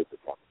City,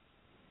 Virginia,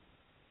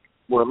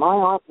 where my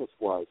office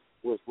was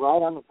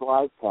right on the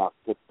glide path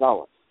to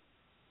Dulles.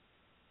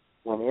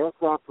 When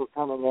aircraft were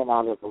coming in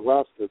out of the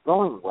west or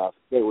going west,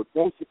 they would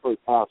basically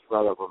pass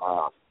right over my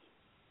office.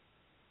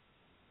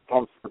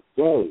 And for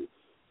days,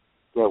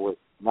 there was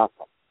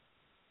nothing.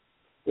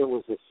 It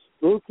was the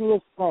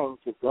spookiest thing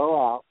to go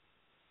out.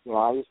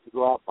 I used to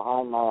go out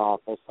behind my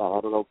office. I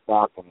had a little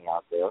balcony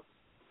out there.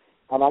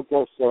 And I'd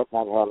go sit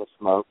and I'd have a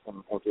smoke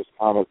and just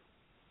kind of,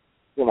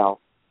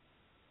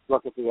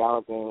 look at the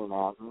Allegheny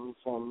Mountains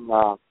and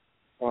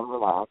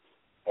relax.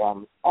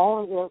 And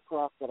all the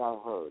aircraft that I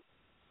heard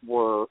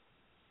were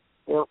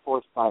Air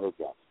Force fighter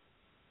jets.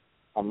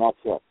 And that's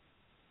it.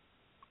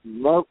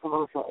 No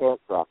commercial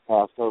aircraft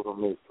passed over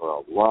me for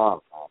a long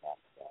time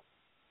after that.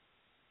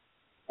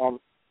 And,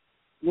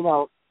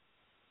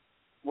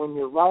 when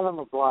you're right on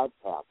the glide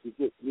path, you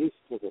get used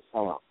to the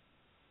sound.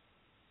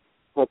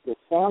 But the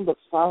sound of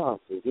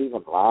silence is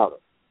even louder.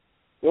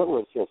 It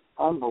was just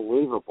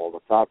unbelievable, the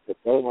fact that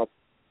they had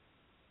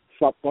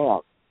shut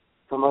down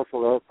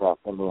commercial aircraft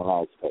in the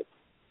United States.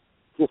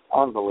 Just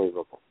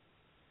unbelievable.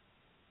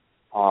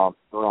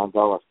 Around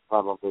Dulles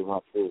probably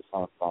went through the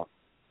same thing.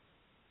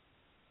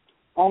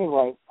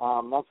 Anyway,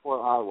 that's where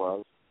I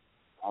was.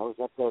 I was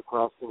up there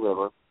across the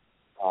river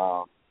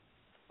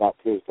that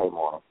Tuesday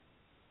morning.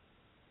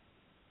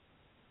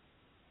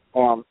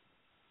 And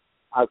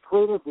I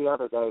tweeted the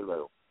other day,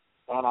 Lou,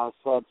 and I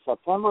said,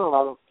 September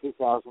 11th,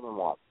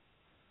 2001,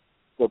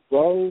 the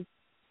day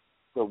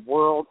the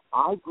world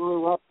I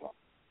grew up in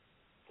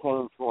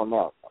came to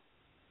America.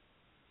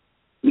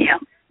 Yeah.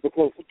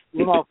 Because,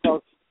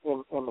 folks,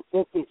 in the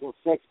 50s and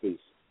 60s,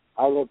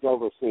 I lived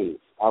overseas.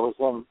 I was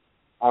in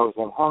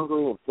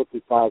Hungary in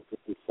 55,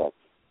 56.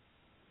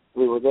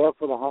 We were there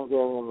for the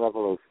Hungarian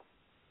Revolution.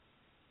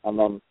 And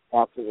then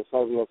after the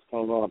Soviets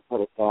came in and put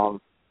it down,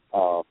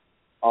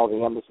 all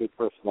the embassy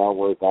personnel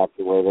were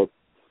evacuated,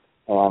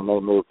 and they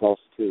moved us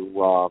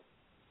to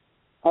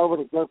over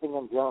to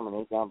Göppingen,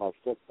 Germany, down by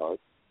Stuttgart.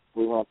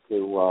 We went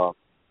to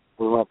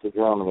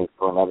Germany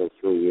for another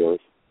 3 years,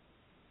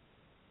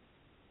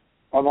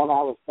 And then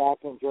I was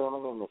back in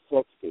Germany in the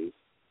 60s,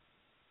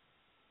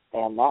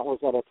 and that was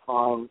at a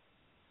time,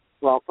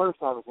 well,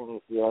 first I was in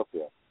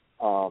Ethiopia,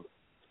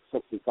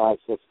 65,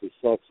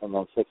 66, and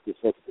then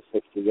 66 to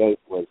 68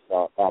 was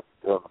back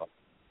in Germany.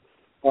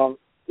 And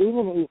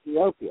even in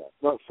Ethiopia,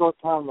 the short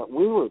time that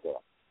we were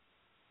there,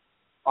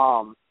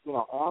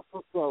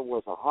 Africa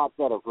was a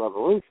hotbed of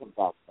revolution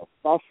back then,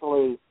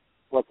 especially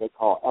what they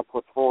call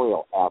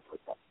equatorial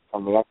Africa,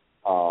 from the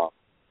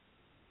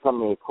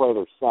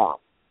equator south.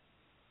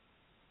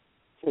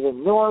 To the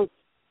north,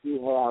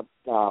 you had,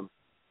 of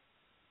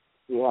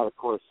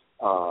course,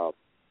 what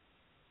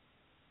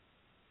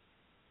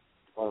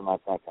am I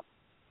thinking?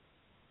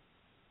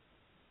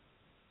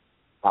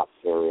 Not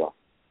Syria.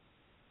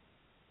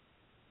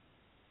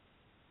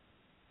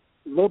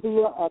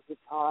 Libya at the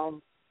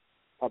time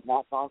had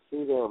not gone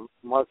through their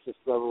Marxist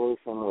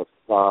revolution with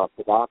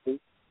Gaddafi.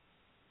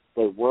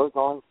 They were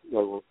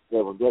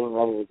getting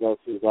ready to go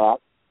through that.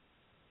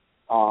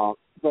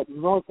 But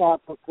North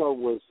Africa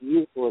was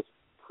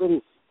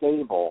pretty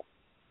stable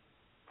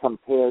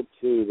compared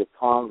to the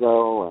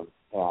Congo and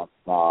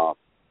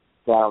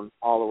down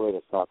all the way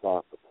to South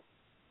Africa.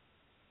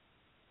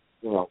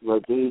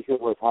 Rhodesia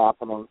was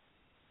happening.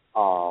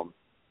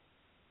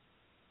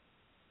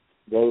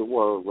 They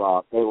were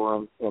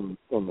in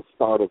the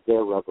start of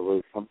their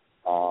revolution.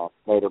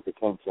 Later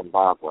became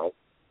Zimbabwe.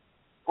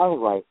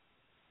 Anyway,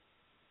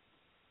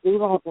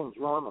 even up in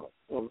Germany,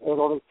 in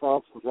Italy,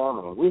 France, and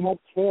Germany, we had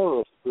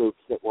terrorist groups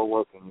that were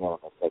working there in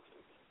the 60s.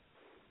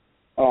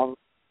 And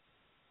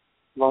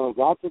when we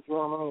got to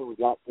Germany, we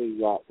got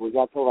the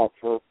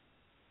lecture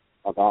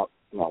about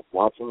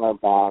watching our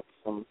backs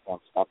and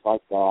stuff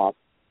like that.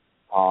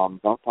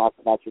 Don't talk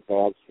about your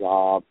dad's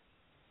job.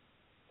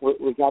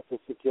 We got the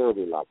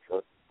security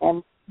lecture,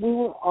 and we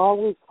were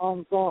always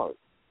on guard.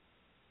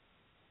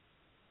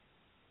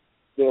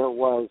 There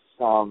was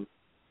one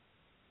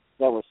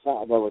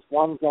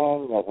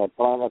gang that had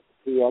blown up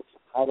the PX in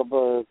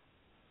Heidelberg.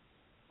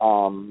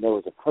 There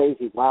was a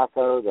crazy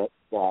wacko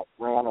that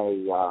ran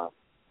a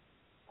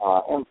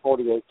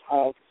M48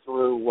 tank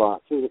through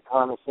the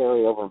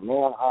commissary over in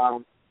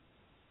Mannheim.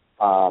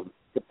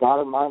 The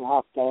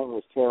Baader-Meinhof gang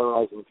was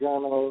terrorizing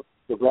Germany.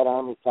 The Red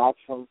Army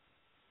faction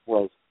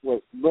was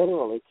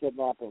literally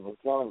kidnapping and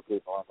killing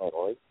people in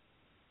Italy.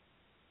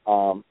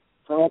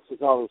 France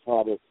has always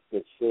had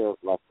its share of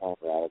left-hand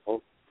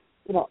radicals.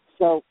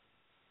 So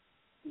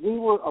we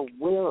were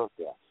aware of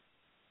this.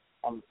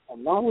 And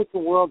that was the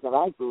world that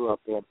I grew up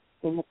in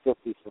the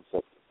 50s and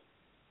 60s.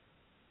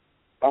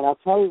 And I'll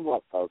tell you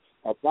what, folks,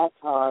 at that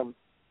time,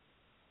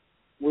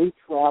 we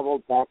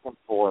traveled back and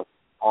forth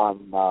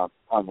on the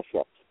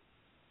ships.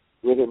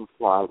 We didn't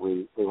fly.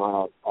 We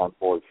went on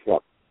board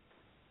ship.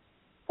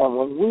 And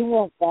when we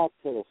went back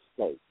to the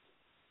States,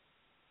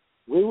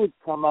 we would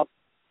come up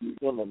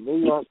in the New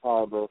York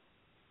Harbor,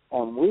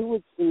 and we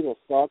would see the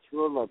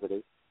Statue of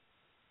Liberty,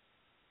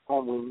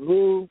 and we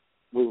knew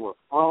we were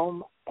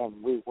home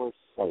and we were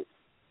safe.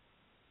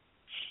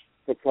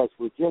 Because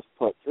we just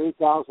put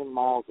 3,000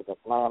 miles of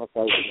Atlantic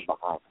Ocean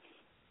behind us.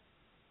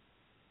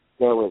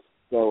 There was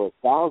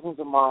thousands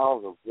of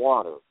miles of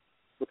water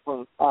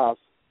between us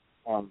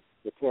and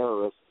the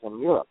terrorists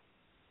in Europe.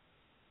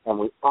 And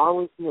we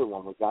always knew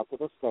when we got to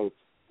the States,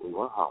 we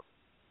were home.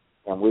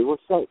 And we were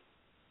safe.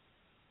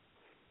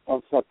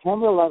 And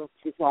September 11,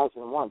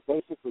 2001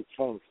 basically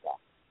changed that.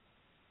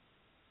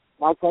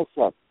 Like I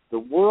said, the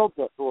world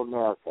that blew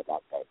America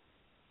that day.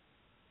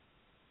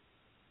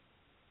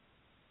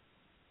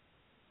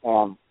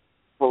 And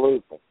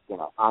believe me,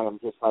 I am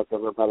just like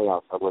everybody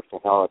else. I wish to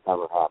hell it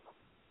never happened.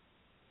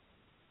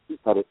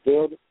 But it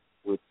did.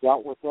 We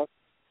dealt with it.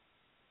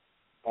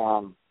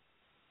 And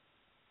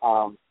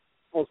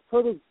it's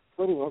pretty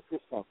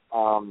interesting.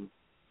 I'm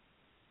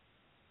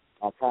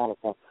trying to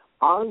think.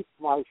 Ari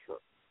Fleischer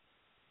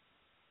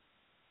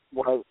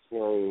was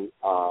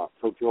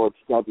for George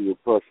W.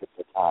 Bush at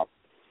the time.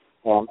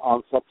 And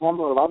on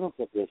September 11th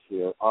of this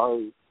year,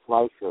 Ari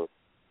Fleischer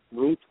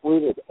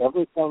retweeted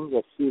everything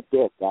that he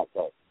did that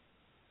day.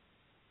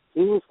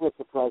 He was with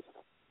the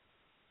president.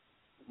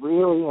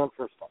 Really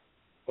interesting.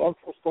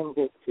 Interesting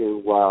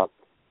to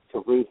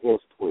read his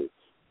tweets.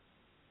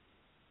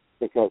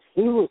 Because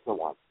he was the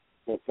one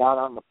that got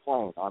on the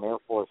plane on Air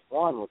Force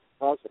One with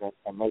the president,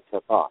 and they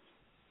took off.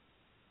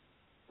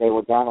 They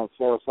were down in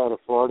Sarasota,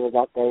 Florida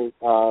that day,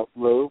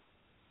 Lou,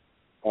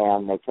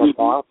 and they took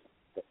off.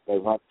 They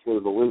went to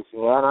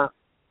Louisiana.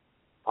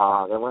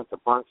 They went to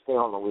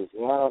Barksdale,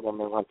 Louisiana. Then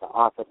they went to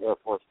Offutt Air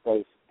Force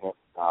Base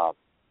by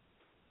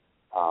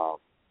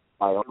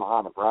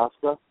Omaha,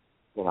 Nebraska,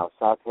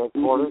 South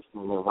headquarters.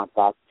 And they went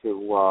back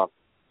to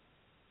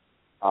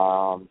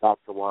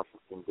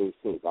Washington,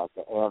 D.C., back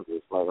to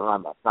Andrews later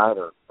on that night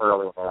or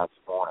early the next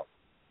morning.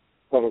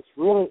 But it's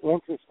really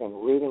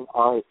interesting reading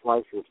Ari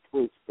Fleischer's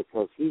tweets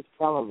because he's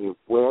telling you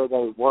where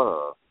they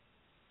were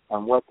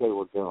and what they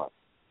were doing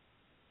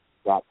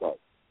that day.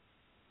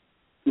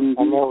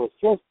 Mm-hmm. And there was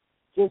just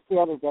the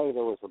other day,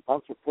 there was a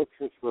bunch of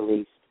pictures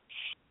released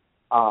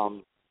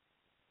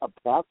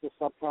about the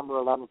September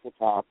 11th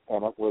attack,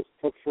 and it was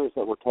pictures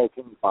that were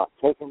taken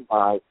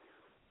by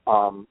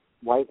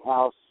White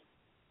House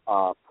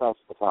press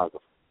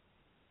photographers.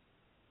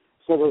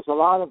 So there's a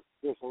lot of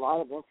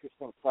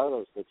interesting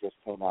photos that just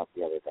came out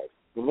the other day.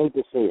 You need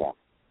to see them.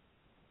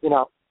 You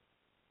know,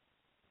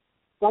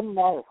 doesn't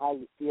matter how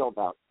you feel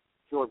about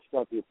George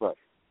W. Bush.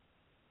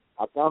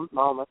 At that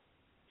moment,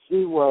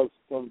 he was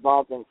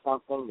involved in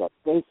something that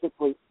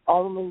basically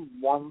only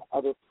one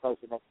other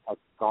president had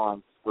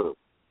gone through.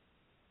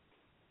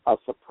 A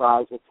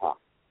surprise attack.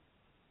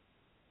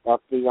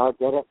 FDR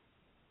did it.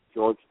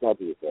 George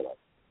W. did it.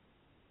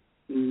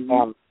 Mm-hmm.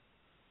 And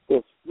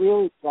it's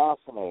really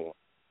fascinating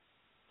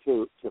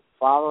to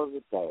follow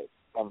the day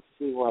and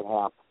see what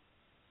happened.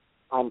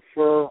 I'm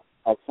sure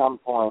at some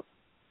point,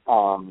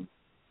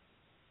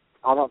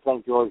 I don't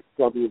think George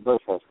W.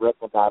 Bush has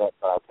written about it,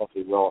 but I think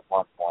he will at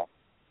one point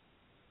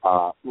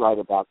write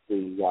about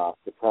the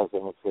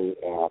presidency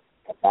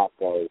at that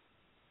day.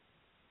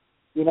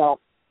 You know,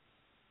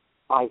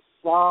 I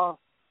saw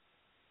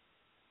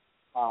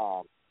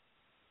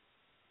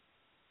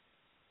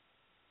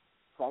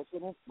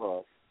President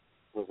Bush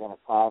was in a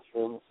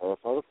classroom in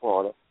Sarasota,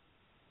 Florida,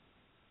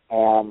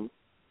 and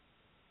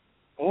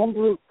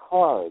Andrew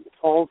Card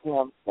told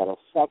him that a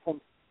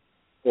second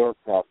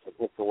aircraft had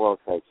hit the World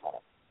Trade Center.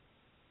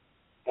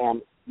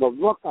 And the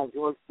look on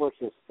George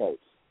Bush's face,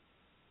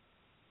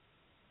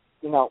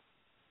 you know,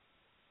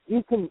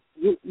 you can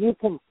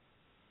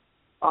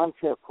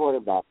armchair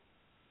quarterback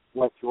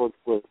what George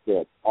Bush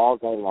did all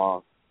day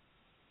long,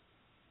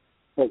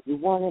 but you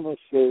weren't in his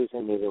shoes,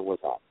 and neither was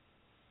I.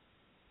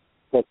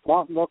 But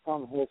that look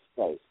on his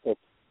face,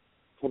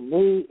 to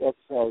me, it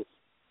says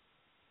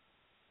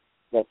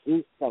that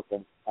he's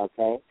thinking,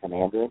 okay,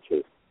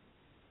 Commander-in-Chief.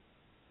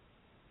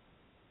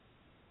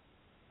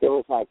 It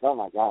was like, oh,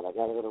 my God, I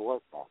got to go to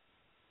work now.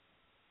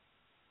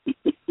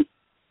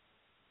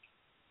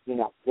 You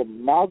know, the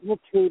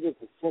magnitude of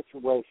the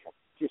situation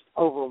just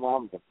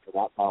overwhelmed him for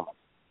that moment.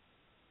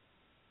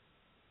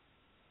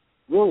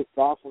 Really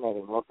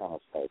fascinating look on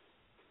his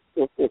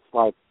face. It's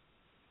like,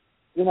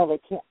 you know, they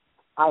can't.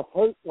 I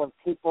hate when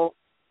people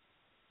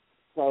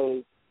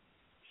say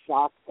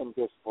shock and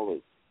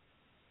disbelief.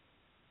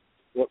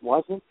 It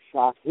wasn't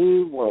shock.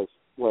 He was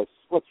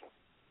switching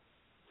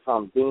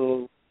from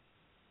being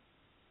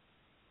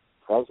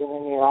President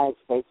of the United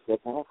States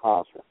sitting in a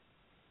classroom.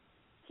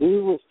 He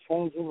was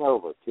changing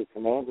over to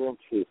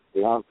Commander-in-Chief of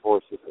the Armed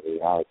Forces of the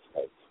United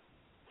States.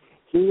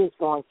 He is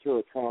going through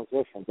a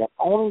transition that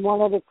only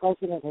one other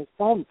president has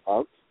done,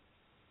 folks.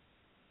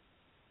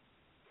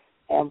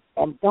 And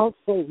don't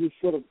say he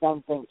should have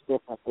done things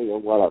differently or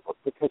whatever,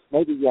 because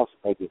maybe yes,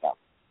 maybe no.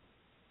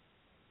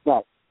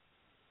 But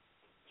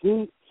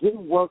he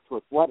worked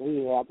with what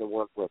he had to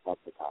work with at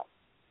the time.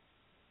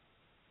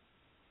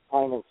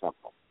 Plain and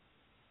simple.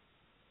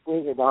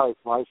 We had Ari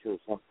Fleischer's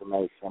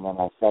information, and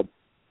I said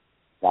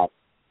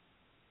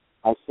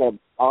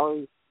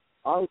Ari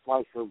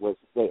Fleischer was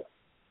there,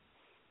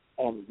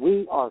 and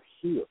we are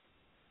here.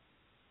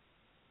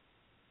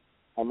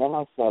 And then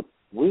I said,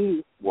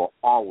 we will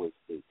always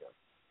be here.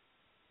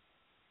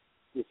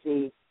 You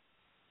see,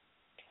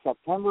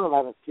 September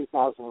 11th,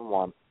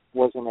 2001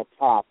 was an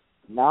attack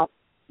not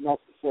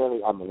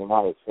necessarily on the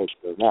United States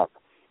of America.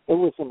 It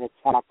was an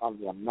attack on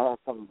the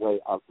American way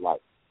of life.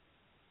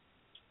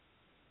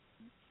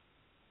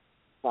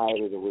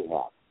 Society that we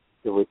have,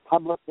 the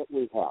republic that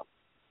we have,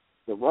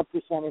 the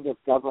representative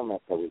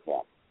government that we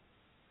have.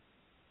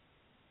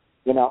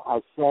 You know,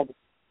 I said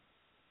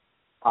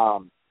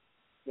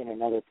in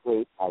another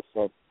tweet, I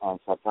said on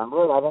September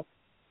 11th,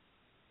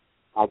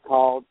 I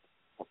called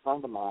a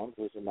friend of mine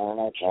who's a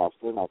Mennonite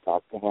pastor, and I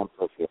talked to him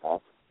for a few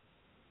minutes.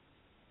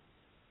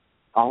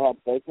 I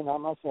had bacon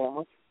on my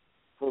sandwich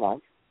for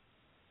lunch,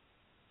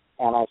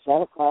 and I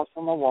sat across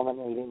from a woman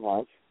eating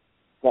lunch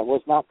that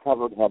was not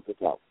covered head to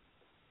toe.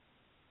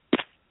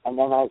 And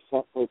then I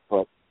simply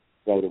put,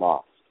 they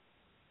lost.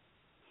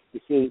 You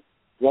see,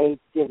 they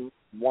didn't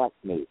want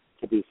me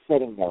to be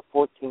sitting there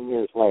 14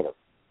 years later,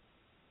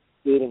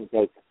 eating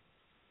bacon,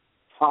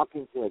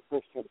 talking to a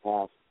Christian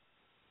pastor,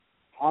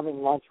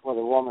 having lunch with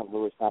a woman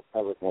who was not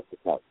covered head to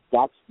toe.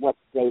 That's what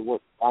they were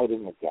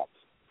fighting against.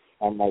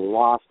 And they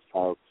lost,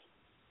 folks.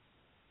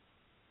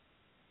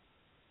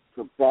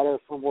 For better,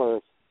 for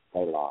worse,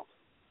 they lost.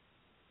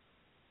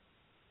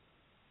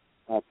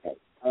 Okay.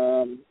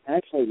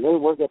 Actually, Lou,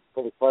 we're getting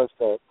pretty close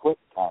to quit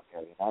time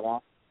here. You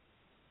know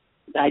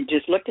that? I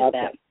just looked at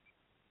that.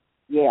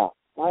 Yeah.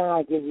 Why don't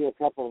I give you a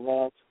couple of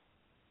minutes,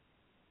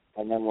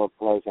 and then we'll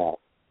close out.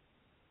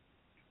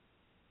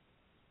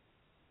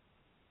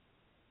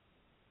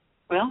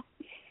 Well,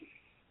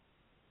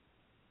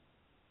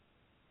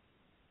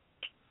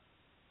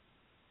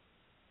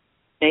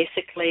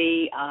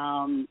 basically,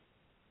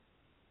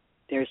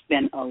 there's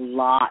been a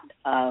lot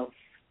of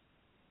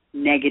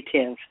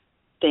negative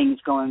things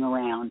going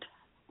around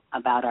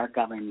about our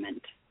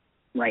government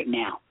right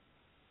now.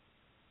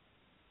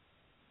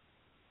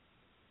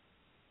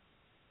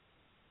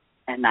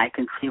 And I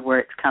can see where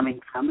it's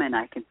coming from, and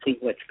I can see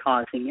what's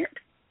causing it.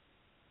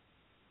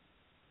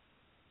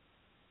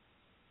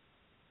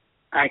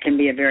 I can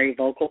be a very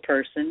vocal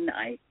person.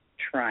 I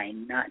try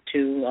not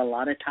to a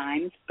lot of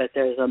times, but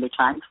there's other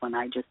times when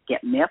I just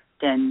get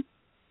miffed and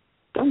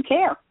don't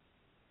care.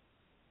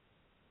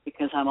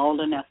 Because I'm old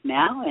enough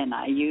now, and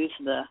I use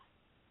the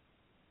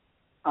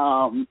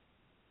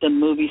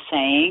movie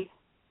saying,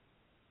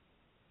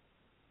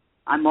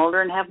 I'm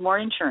older and have more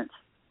insurance.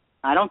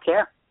 I don't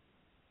care.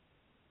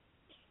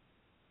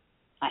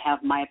 I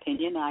have my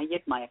opinion, and I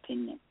give my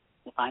opinion.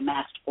 If I'm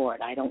asked for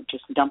it, I don't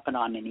just dump it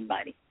on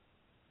anybody.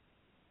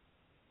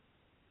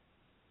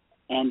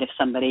 And if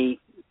somebody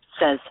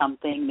says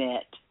something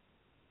that,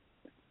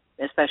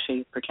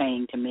 especially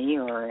pertaining to me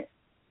or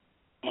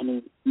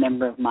any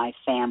member of my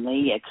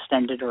family,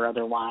 extended or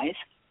otherwise,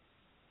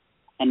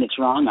 and it's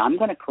wrong, I'm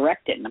going to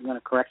correct it, and I'm going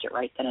to correct it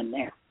right then and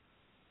there.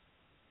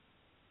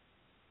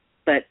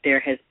 But there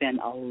has been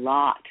a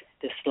lot,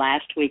 this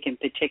last week in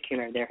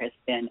particular, there has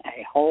been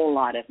a whole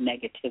lot of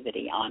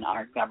negativity on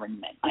our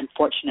government.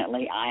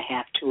 Unfortunately, I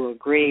have to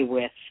agree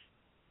with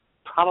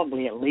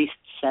probably at least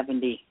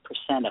 70%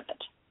 of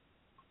it.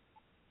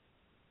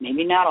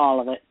 Maybe not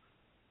all of it.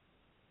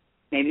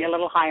 Maybe a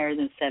little higher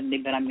than 70,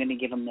 but I'm going to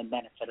give them the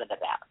benefit of the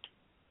doubt.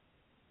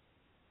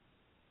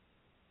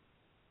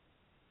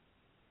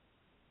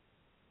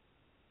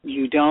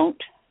 You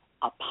don't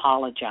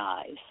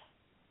apologize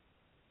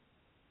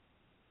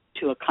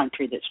to a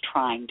country that's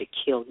trying to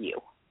kill you.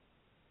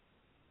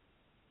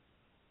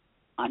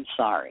 I'm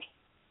sorry.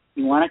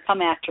 You want to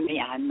come after me,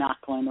 I'm not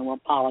going to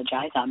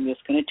apologize. I'm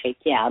just going to take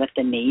you out at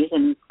the knees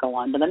and go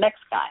on to the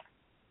next guy.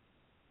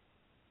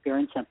 Pure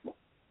and simple.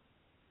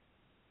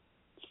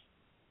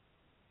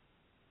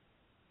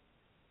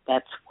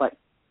 That's what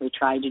we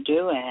tried to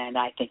do, and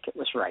I think it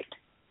was right.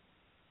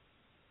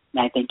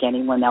 And I think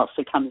anyone else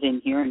that comes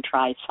in here and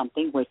tries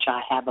something, which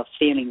I have a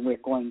feeling we're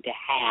going to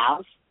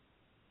have,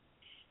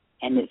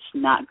 and it's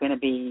not going to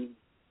be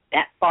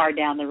that far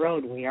down the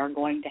road, we are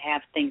going to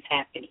have things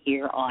happen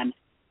here on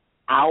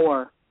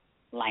our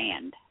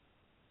land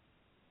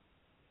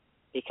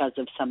because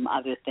of some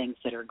other things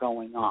that are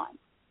going on.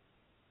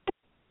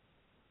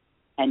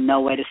 And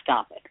no way to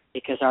stop it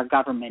because our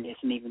government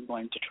isn't even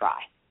going to try.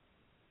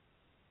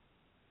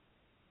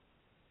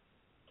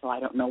 So I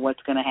don't know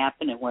what's going to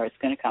happen and where it's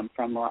going to come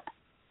from or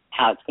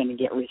how it's going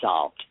to get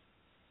resolved.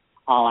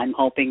 All I'm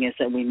hoping is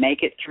that we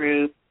make it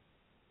through,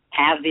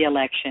 have the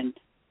election,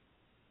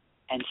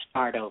 and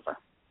start over.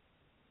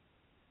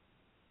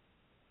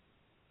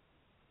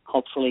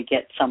 Hopefully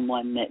get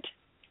someone that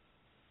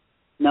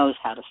knows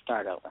how to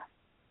start over.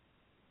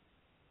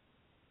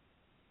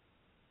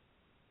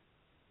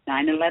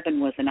 9/11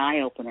 was an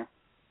eye-opener,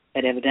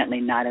 but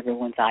evidently not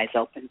everyone's eyes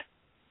opened.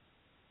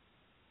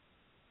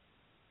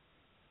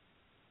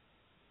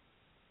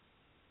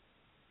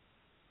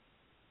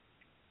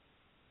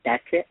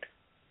 That's it.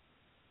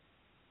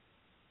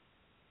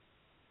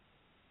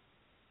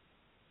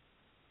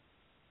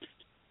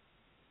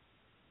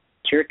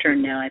 It's your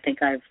turn now. I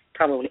think I've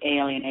probably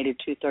alienated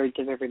 2/3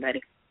 of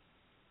everybody.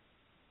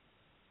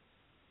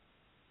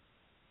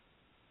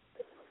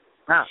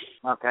 Ah,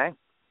 okay.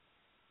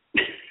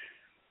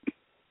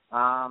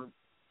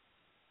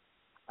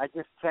 I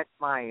just checked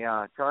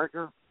my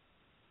charger.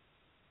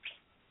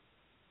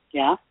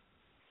 Yeah?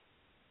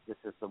 This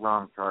is the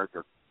wrong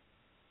charger.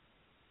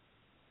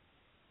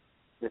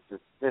 This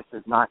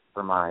is not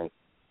for my.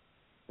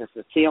 This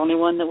is the only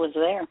one that was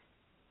there.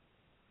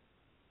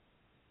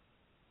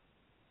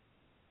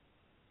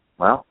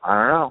 Well, I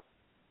don't know.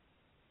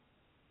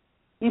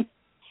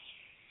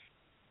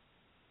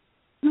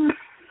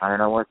 I don't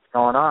know what's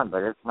going on,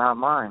 but it's not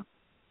mine.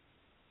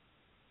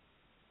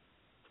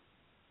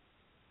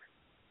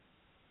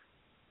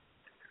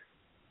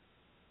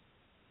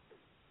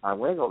 I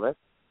wiggled it,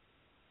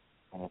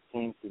 and it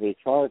seems to be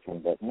charging,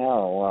 but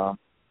no,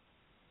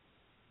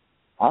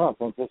 I don't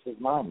think this is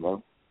mine,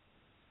 Lou.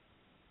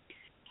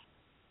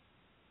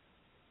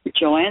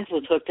 Joanne's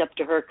was hooked up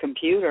to her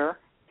computer.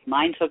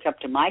 Mine's hooked up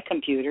to my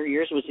computer.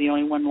 Yours was the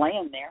only one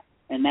laying there,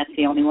 and that's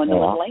the only one that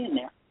was laying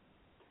there.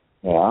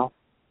 Yeah.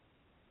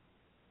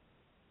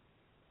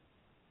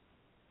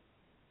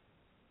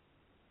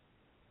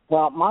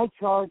 Well, my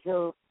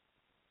charger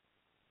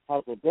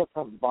has a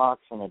different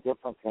box and a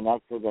different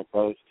connector that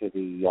goes to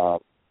the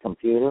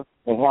computer.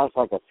 It has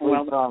like a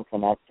three-prong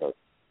connector.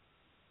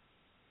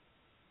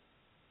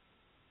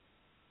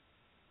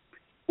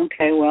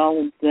 Okay,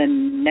 well,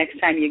 then next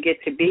time you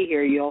get to be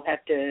here, you'll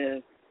have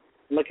to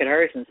look at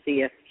hers and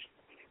see if...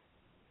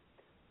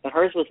 But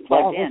hers was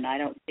plugged in. I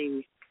don't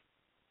see...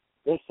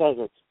 This says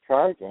it's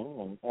charging,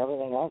 and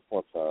everything else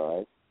looks all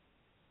right.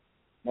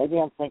 Maybe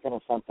I'm thinking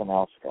of something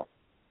else, though.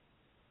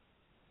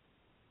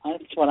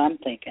 That's what I'm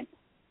thinking.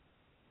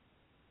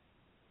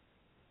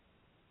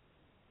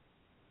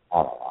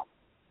 I don't know.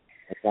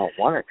 I don't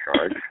want to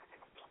charge.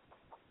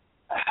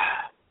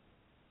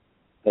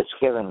 It's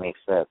giving me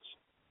fits.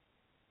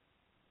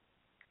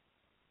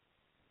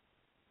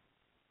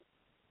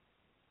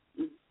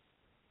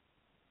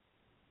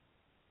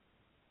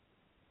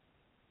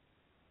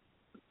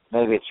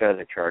 Maybe it's the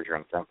other charger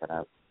I'm thinking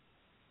of.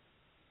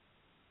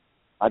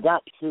 I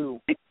got two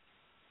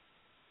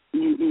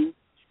Mhm.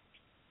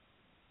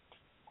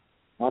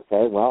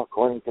 Okay, well,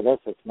 according to this,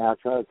 it's now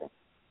charging.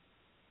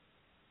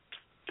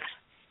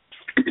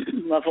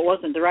 Well, if it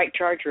wasn't the right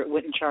charger, it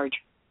wouldn't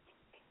charge.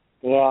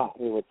 Yeah,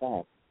 you would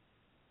think.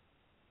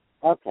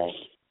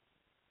 Okay.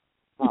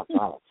 Oh,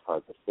 God, it's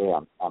hard to see.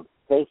 I'm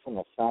facing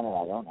the sun, and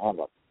I don't have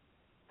a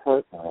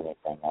curtain or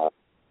anything up.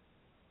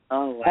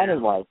 Oh, wow.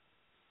 Anyway,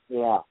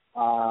 yeah.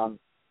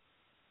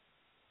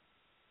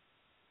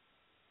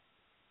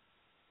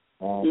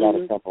 And got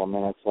a couple of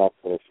minutes left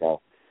for the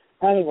show.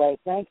 Anyway,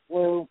 thanks,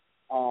 Lou.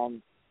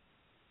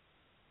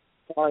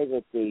 Sorry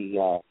that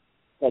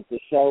the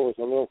show was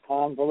a little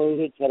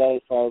convoluted today,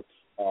 folks.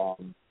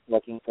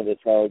 Looking for the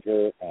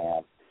charger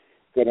and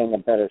getting a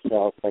better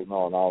cell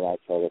signal and all that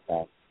sort of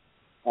thing.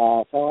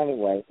 So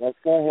anyway, let's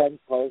go ahead and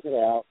close it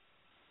out.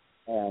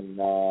 And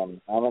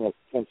I'm going to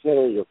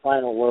consider your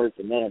final words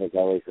a minute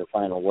ago as your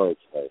final words,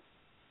 Lou.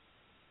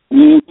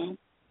 Mhm.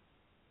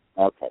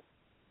 Okay.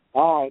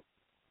 All right.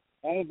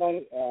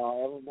 Everybody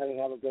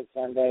have a good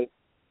Sunday,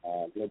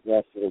 good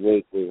rest of the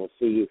week. We will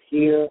see you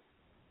here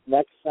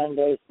next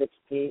Sunday, 6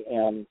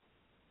 p.m.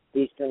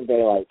 Eastern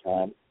Daylight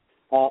Time.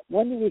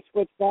 When do we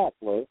switch back,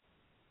 Lou?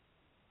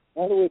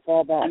 When do we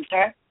call back? I'm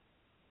sorry?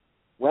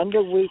 When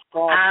do we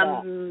call back?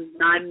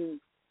 I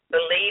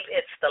believe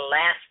it's the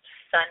last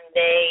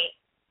Sunday.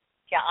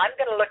 Yeah, I'm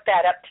going to look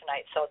that up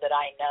tonight so that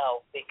I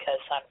know,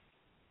 because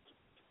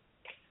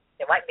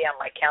it might be on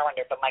my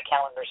calendar, but my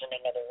calendar's in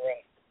another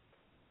room.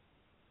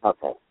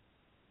 Okay.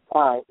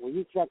 All right. Will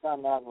you check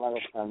on that and let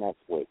us know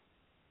next week?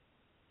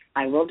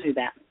 I will do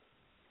that.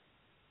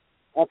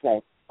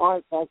 Okay. All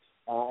right, folks.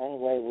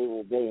 Anyway, we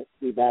will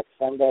be back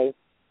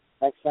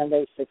next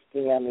Sunday, 6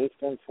 p.m.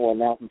 Eastern for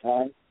Mountain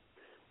Time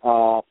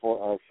for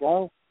our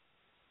show.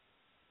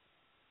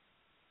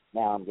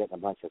 Now I'm getting a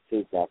bunch of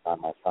feedback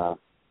on my phone.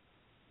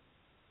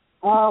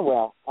 Oh,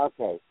 well,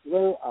 okay.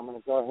 Lou, I'm going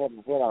to go ahead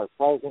and hit our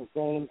closing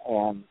theme,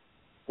 and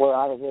we're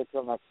out of here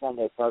till next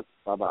Sunday, folks.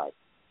 Bye-bye.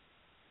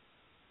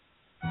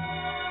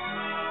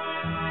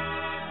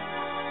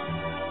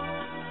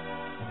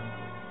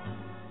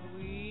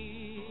 We'll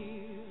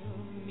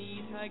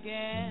meet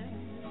again.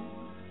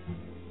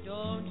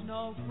 Don't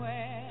know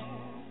where,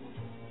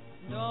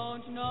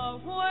 don't know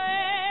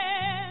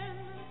when,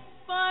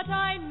 but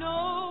I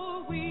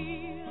know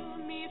we'll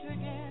meet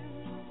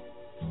again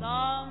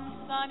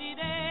some sunny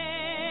day.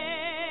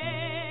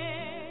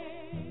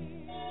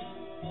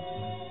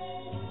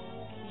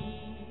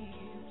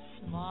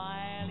 Keep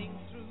smiling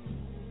through,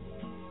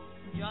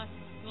 just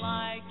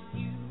like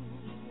you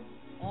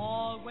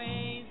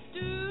always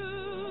do,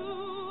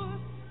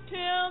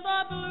 till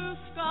the blue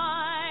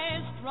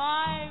skies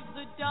drive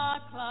the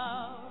dark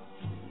clouds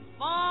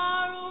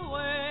far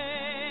away.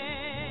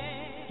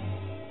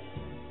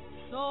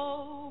 So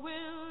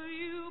will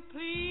you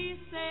please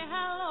say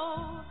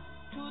hello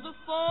to the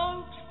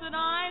folks that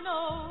I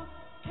know?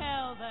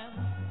 Tell them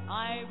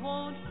I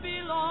won't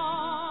be long.